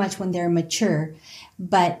very much when they're mature,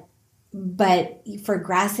 but for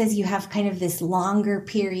grasses, you have kind of this longer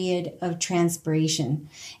period of transpiration,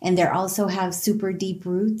 and they also have super deep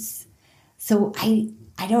roots. So I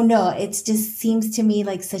don't know. It just seems to me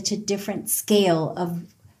like such a different scale of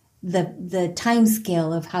the time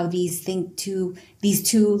scale of how these two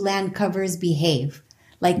land covers behave.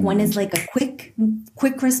 Like one is like a quick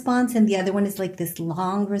response, and the other one is like this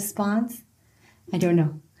long response. I don't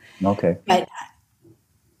know. Okay. But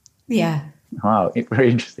yeah. Wow,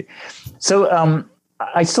 very interesting. So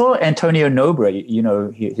I saw Antonio Nobre, you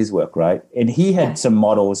know, his work, right? And he had some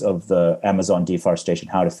models of the Amazon deforestation,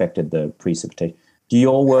 how it affected the precipitation. Do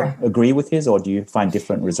your work agree with his, or do you find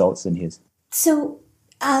different results than his? So,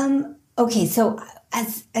 okay. So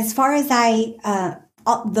as far as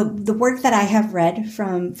the work that I have read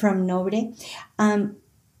from Nobre,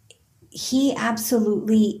 he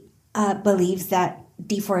absolutely believes that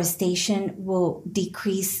deforestation will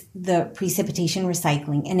decrease the precipitation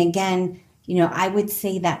recycling. And again, you know, I would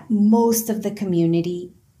say that most of the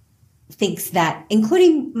community thinks that,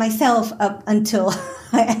 including myself up until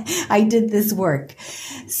I did this work.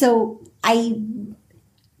 So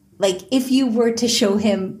if you were to show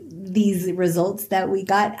him these results that we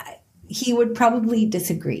got, he would probably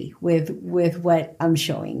disagree with what I'm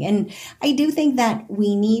showing. And I do think that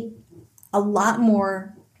we need a lot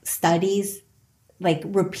more studies, like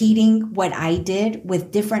repeating what I did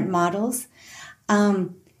with different models,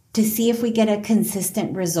 to see if we get a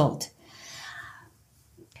consistent result.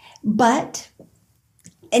 But,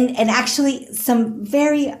 and actually some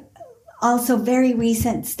very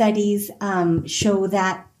recent studies show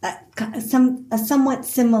that a somewhat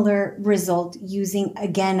similar result using,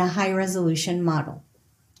 again, a high resolution model.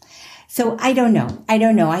 So I don't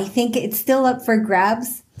know. I think it's still up for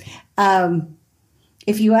grabs.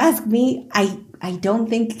 If you ask me, I don't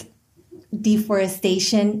think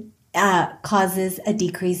deforestation causes a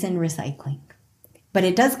decrease in recycling. but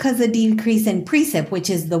it does cause a decrease in precip, which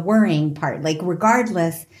is the worrying part. Like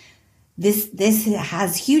regardless, this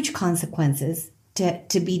has huge consequences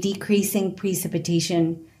to be decreasing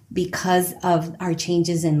precipitation because of our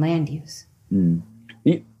changes in land use.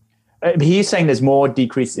 He's saying there's more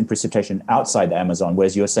decrease in precipitation outside the Amazon,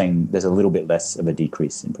 whereas you're saying there's a little bit less of a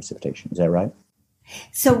decrease in precipitation. Is that right?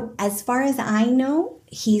 So as far as I know,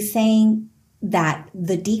 he's saying that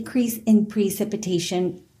the decrease in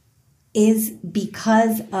precipitation is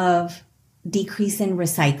because of decrease in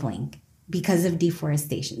recycling, because of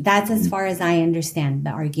deforestation. That's as far as I understand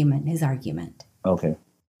his argument. Okay.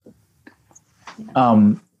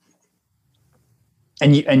 So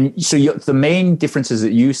the main differences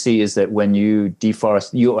that you see is that when you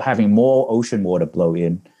deforest, you're having more ocean water blow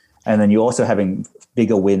in, and then you're also having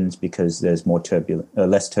bigger winds because there's more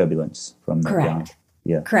less turbulence from the ground.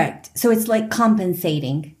 Yeah. Correct. So it's like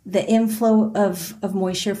compensating. The inflow of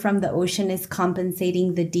moisture from the ocean is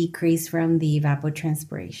compensating the decrease from the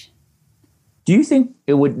evapotranspiration. Do you think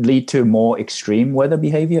it would lead to more extreme weather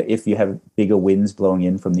behavior if you have bigger winds blowing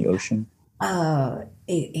in from the ocean?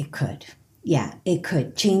 It could. Yeah, it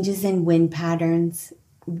could. Changes in wind patterns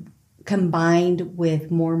combined with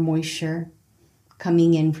more moisture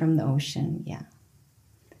coming in from the ocean. Yeah.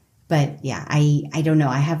 But yeah, I don't know.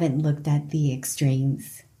 I haven't looked at the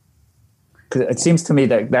extremes. Because it seems to me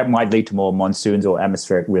that might lead to more monsoons or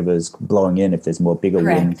atmospheric rivers blowing in if there's more bigger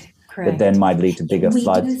winds. Correct. That then might lead to bigger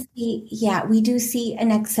floods. We do see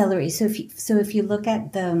an acceleration. If you look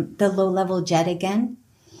at the low level jet again,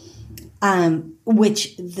 so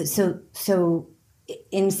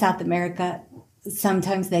in South America,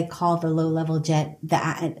 sometimes they call the low level jet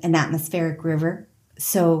an atmospheric river.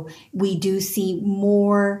 So we do see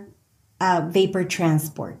more vapor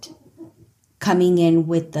transport coming in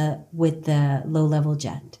with the low level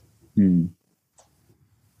jet. Hmm.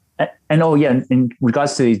 And in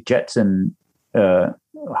regards to these jets and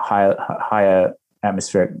higher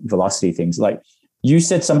atmospheric velocity things, like you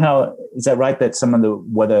said somehow, is that right, that some of the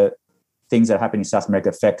weather things that are happening in South America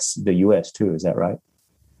affects the US too? Is that right?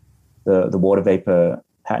 The water vapor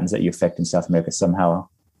patterns that you affect in South America somehow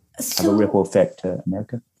have a ripple effect to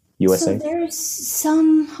America, USA? So there's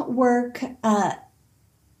some work,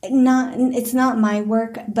 it's not my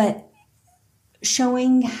work, but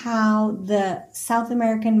showing how the South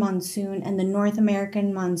American monsoon and the North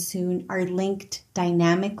American monsoon are linked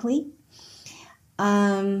dynamically.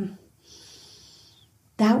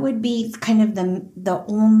 That would be kind of the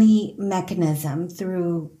only mechanism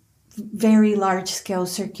through very large scale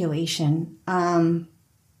circulation. But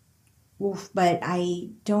I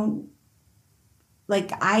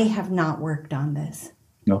have not worked on this.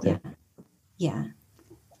 Okay. Yeah.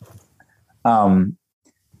 And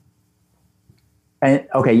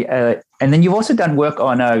then you've also done work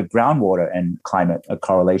on groundwater and climate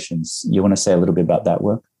correlations. You want to say a little bit about that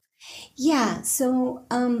work? Yeah. So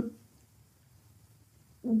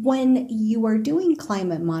when you are doing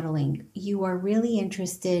climate modeling, you are really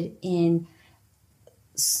interested in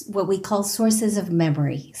what we call sources of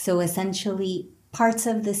memory. So essentially parts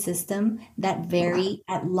of the system that vary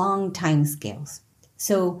at long time scales.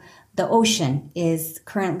 So the ocean is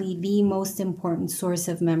currently the most important source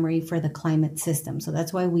of memory for the climate system. So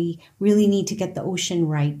that's why we really need to get the ocean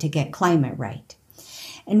right to get climate right.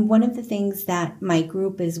 And one of the things that my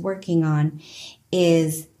group is working on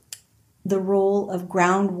is the role of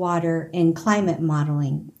groundwater in climate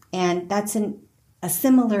modeling. And that's a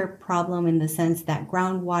similar problem in the sense that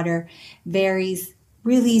groundwater varies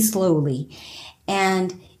really slowly.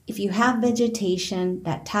 And if you have vegetation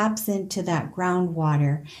that taps into that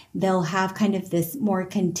groundwater, they'll have kind of this more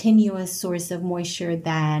continuous source of moisture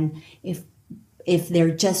than if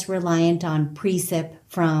they're just reliant on precip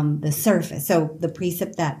from the surface. So the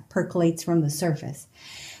precip that percolates from the surface.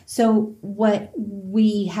 So what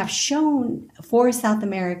we have shown for South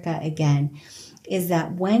America, again, is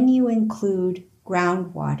that when you include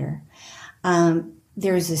groundwater,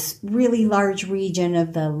 there's this really large region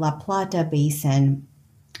of the La Plata Basin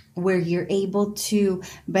where you're able to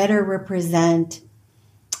better represent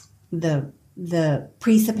the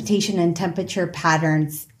precipitation and temperature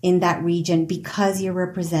patterns in that region because you're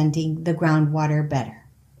representing the groundwater better.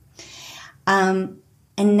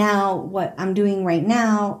 And now what I'm doing right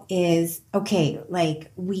now is, okay,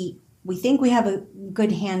 like we think we have a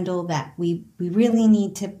good handle that we really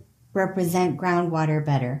need to represent groundwater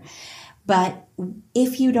better. But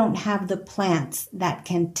if you don't have the plants that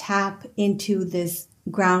can tap into this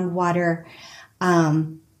groundwater,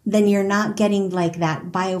 then you're not getting like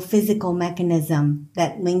that biophysical mechanism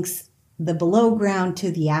that links the below ground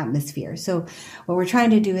to the atmosphere. So what we're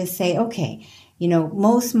trying to do is say, okay,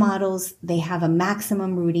 Most models, they have a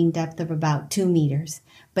maximum rooting depth of about 2 meters.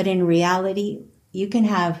 But in reality, you can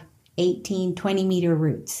have 18, 20 meter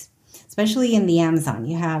roots, especially in the Amazon.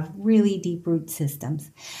 You have really deep root systems.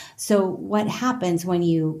 So what happens when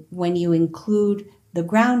you include the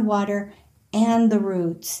groundwater and the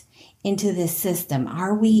roots into this system?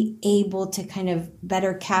 Are we able to kind of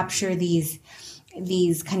better capture these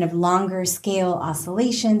kind of longer scale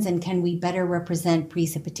oscillations, and can we better represent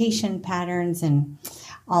precipitation patterns and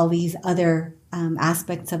all these other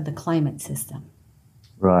aspects of the climate system?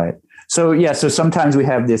 Right. So sometimes we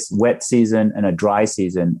have this wet season and a dry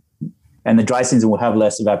season, and the dry season will have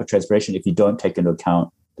less evapotranspiration if you don't take into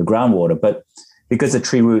account the groundwater. But because the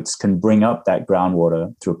tree roots can bring up that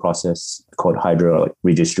groundwater through a process called hydraulic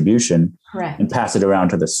redistribution, correct, and pass it around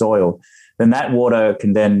to the soil, then that water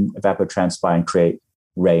can then evapotranspire and create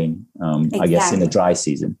rain, exactly, I guess, in the dry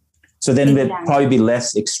season. So then exactly, there'd probably be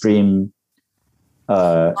less extremes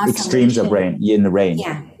of rain in the rain.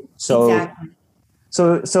 Yeah. So, exactly.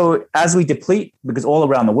 So as we deplete, because all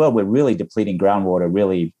around the world, we're really depleting groundwater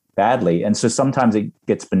really badly. And so sometimes it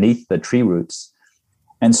gets beneath the tree roots.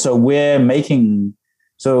 And so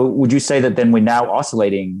would you say that then we're now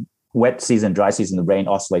oscillating wet season, dry season, the rain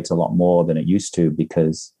oscillates a lot more than it used to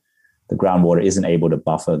because the groundwater isn't able to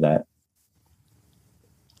buffer that?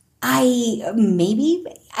 I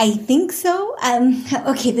think so.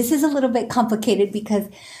 Okay, this is a little bit complicated because,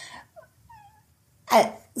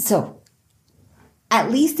 at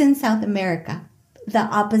least in South America, the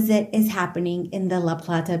opposite is happening in the La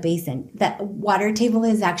Plata Basin. The water table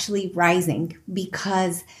is actually rising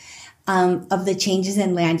because of the changes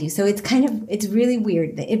in land use. So it's really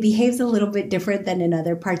weird. It behaves a little bit different than in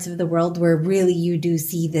other parts of the world where really you do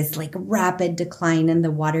see this like rapid decline in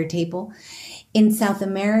the water table. In South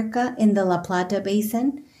America, in the La Plata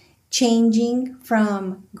Basin, changing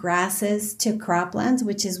from grasses to croplands,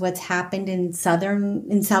 which is what's happened in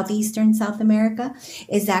southeastern South America,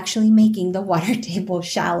 is actually making the water table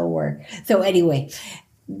shallower. So anyway,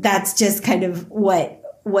 that's just kind of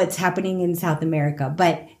what's happening in South America.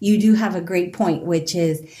 But you do have a great point, which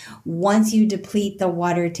is once you deplete the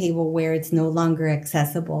water table where it's no longer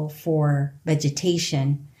accessible for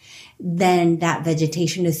vegetation, then that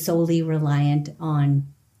vegetation is solely reliant on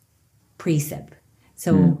precip.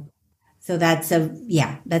 So that's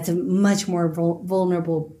a much more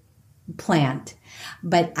vulnerable plant.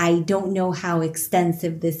 But I don't know how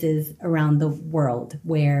extensive this is around the world,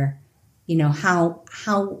 where,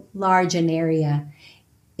 how large an area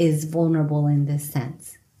is vulnerable in this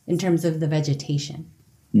sense, in terms of the vegetation.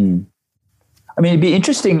 I mean, it'd be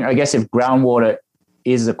interesting, I guess, if groundwater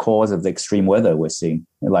is the cause of the extreme weather we're seeing.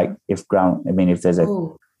 Like if you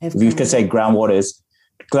could say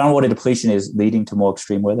groundwater depletion is leading to more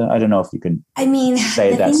extreme weather. I don't know if you can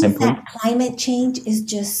say that simply. That climate change is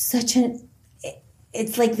just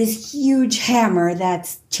it's like this huge hammer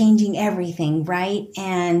that's changing everything, right?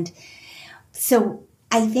 And so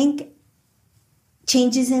I think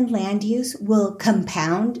changes in land use will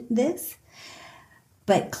compound this,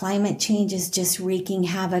 but climate change is just wreaking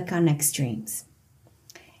havoc on extremes.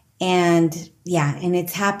 And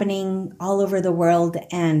it's happening all over the world,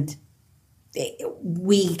 and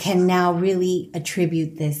we can now really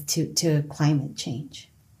attribute this to climate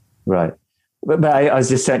change. Right. But I was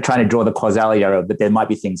just trying to draw the causality arrow, but there might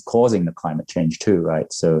be things causing the climate change too,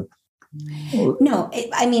 right? So no,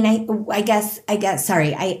 I guess,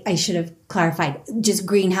 sorry, I should have clarified. Just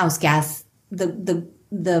greenhouse gas,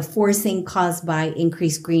 the forcing caused by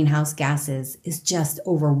increased greenhouse gases is just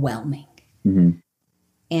overwhelming. Mm-hmm.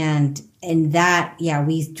 And that,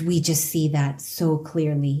 we just see that so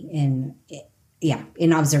clearly in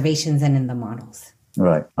observations and in the models.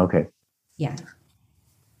 Right. Okay. Yeah.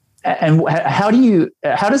 And how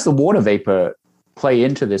does the water vapor play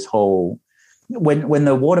into this whole, when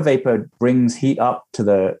the water vapor brings heat up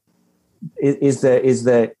to is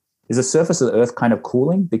the surface of the earth kind of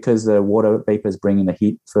cooling because the water vapor is bringing the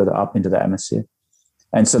heat further up into the atmosphere?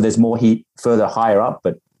 And so there's more heat further higher up,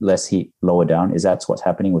 but less heat lower down. Is that what's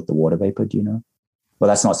happening with the water vapor? Do you know? Well,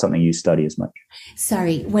 that's not something you study as much.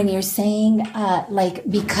 Sorry, when you're saying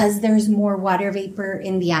because there's more water vapor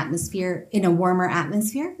in the atmosphere, in a warmer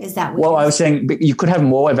atmosphere, is that what? Well, I was saying you could have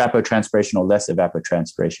more evapotranspiration or less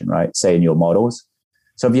evapotranspiration, right? Say in your models.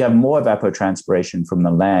 So if you have more evapotranspiration from the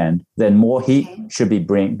land, then more heat should be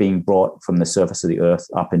being brought from the surface of the earth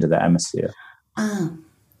up into the atmosphere.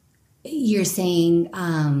 You're saying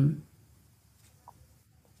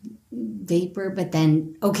vapor, but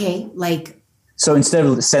then so instead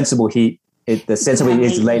of sensible heat, the sensible heat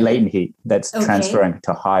is latent heat that's transferring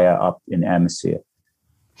to higher up in the atmosphere.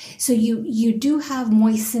 So you do have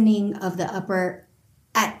moistening of the upper,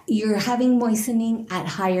 you're having moistening at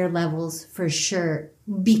higher levels for sure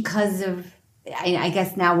because of, I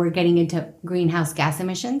guess now we're getting into greenhouse gas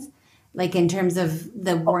emissions, like in terms of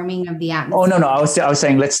the warming of the atmosphere. Oh, no. I was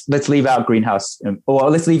saying let's leave out greenhouse, or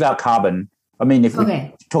let's leave out carbon. I mean, if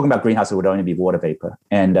we're talking about greenhouse, it would only be water vapor.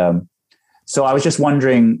 And so I was just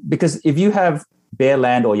wondering, because if you have bare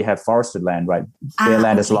land or you have forested land, right? Bare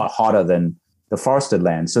land is a lot hotter than the forested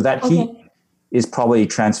land. So that heat is probably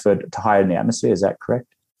transferred to higher in the atmosphere. Is that correct?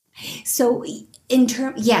 So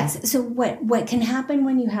yes. So what can happen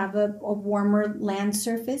when you have a warmer land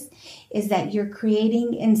surface is that you're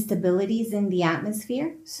creating instabilities in the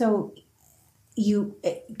atmosphere. So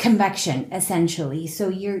convection essentially. So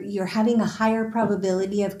you're having a higher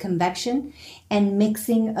probability of convection and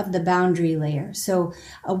mixing of the boundary layer. So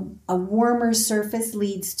a warmer surface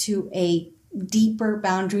leads to a deeper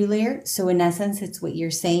boundary layer. So in essence, it's what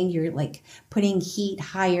you're saying. You're like putting heat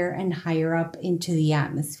higher and higher up into the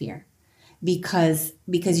atmosphere because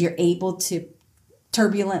you're able to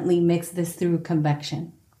turbulently mix this through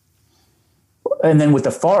convection. And then with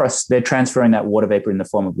the forest, they're transferring that water vapor in the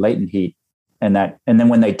form of latent heat. And then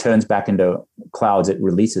when they turns back into clouds, it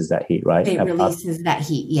releases that heat, right? It releases that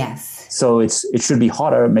heat, yes. So it should be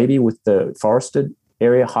hotter maybe with the forested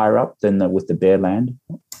area higher up than with the bare land.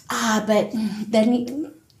 But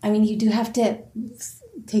then, you do have to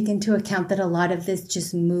take into account that a lot of this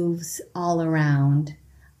just moves all around.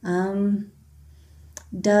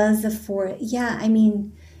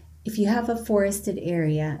 If you have a forested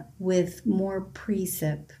area with more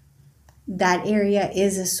precip, that area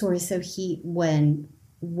is a source of heat when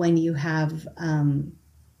you have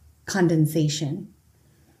condensation.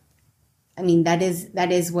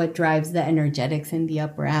 That is what drives the energetics in the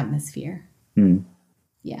upper atmosphere.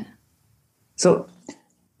 Yeah. So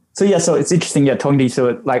it's interesting. Yeah, talking to you.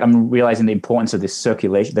 So I'm realizing the importance of this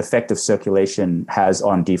circulation, the effect of circulation has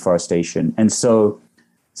on deforestation, and so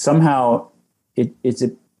somehow it's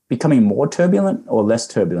becoming more turbulent or less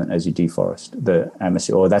turbulent as you deforest the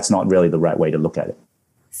atmosphere, or that's not really the right way to look at it.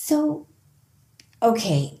 So,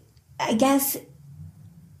 okay, I guess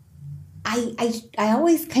I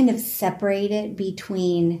always kind of separate it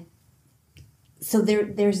between. So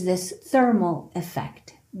there's this thermal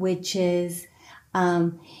effect, which is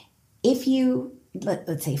if you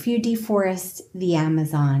let's say if you deforest the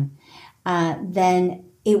Amazon, then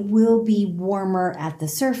it will be warmer at the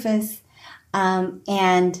surface,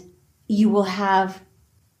 and you will have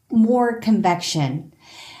more convection.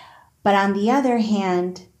 But on the other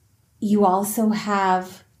hand, you also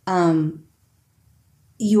have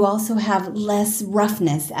less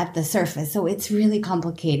roughness at the surface. So it's really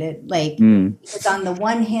complicated. Because on the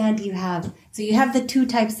one hand, you have the two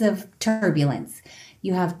types of turbulence.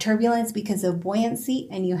 You have turbulence because of buoyancy,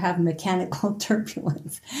 and you have mechanical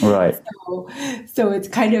turbulence. Right. So it's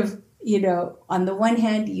kind of, on the one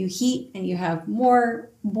hand, you heat and you have more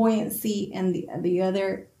buoyancy, and the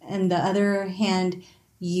other hand,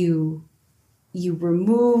 you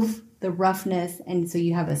remove the roughness, and so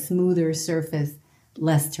you have a smoother surface,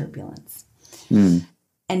 less turbulence.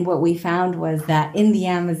 And what we found was that in the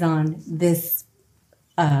Amazon, this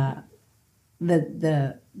the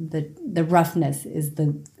roughness is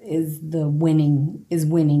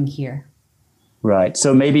winning here. Right.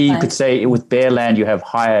 So maybe you could say with bare land you have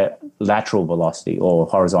higher lateral velocity or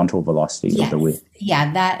horizontal velocity of the wind.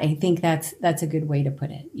 Yeah, I think that's a good way to put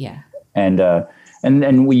it. Yeah. And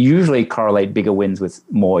we usually correlate bigger winds with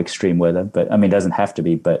more extreme weather, but it doesn't have to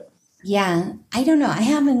be. But yeah, I don't know. I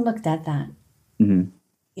haven't looked at that. Mm-hmm.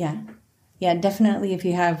 Yeah, definitely. If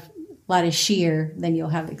you have a lot of shear, then you'll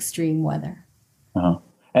have extreme weather. Uh-huh.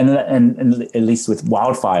 And at least with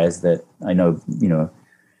wildfires, that I know,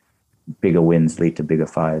 bigger winds lead to bigger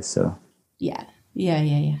fires. So yeah.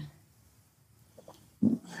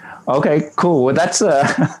 Okay, cool. Well, that's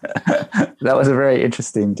that was a very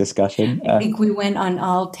interesting discussion. I think we went on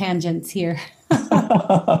all tangents here.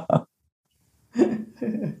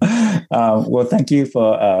 Well, thank you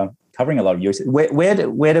for covering a lot of your research. Where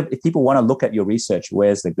do if people want to look at your research,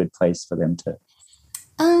 where's the good place for them to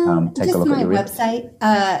take a look at your research? Just my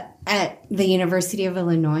website at the University of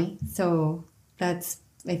Illinois. So I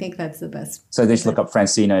think that's the best. So they just look up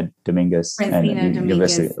Francina Dominguez.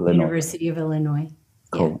 University of Illinois.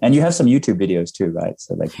 Cool. Yeah. And you have some YouTube videos too, right?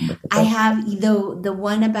 So they can look at that. I have the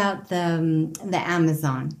one about the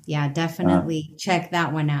Amazon. Yeah, definitely check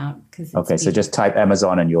that one out. Okay, so just type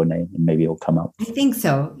Amazon in your name and maybe it'll come up. I think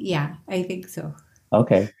so. Yeah, I think so.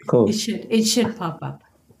 Okay, cool. It should pop up.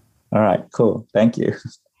 All right, cool. Thank you.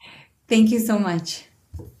 Thank you so much.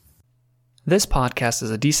 This podcast is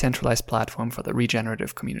a decentralized platform for the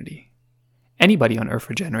regenerative community. Anybody on Earth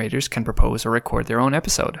Regenerators can propose or record their own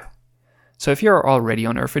episode. So if you're already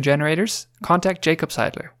on Earth Regenerators, contact Jacob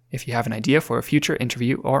Seidler if you have an idea for a future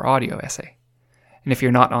interview or audio essay. And if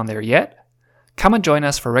you're not on there yet, come and join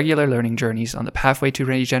us for regular learning journeys on the pathway to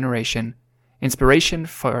regeneration, inspiration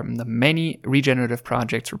from the many regenerative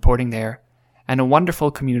projects reporting there, and a wonderful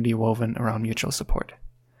community woven around mutual support.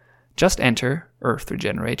 Just enter Earth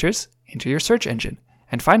Regenerators into your search engine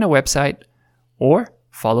and find a website or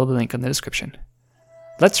follow the link in the description.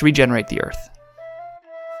 Let's regenerate the Earth.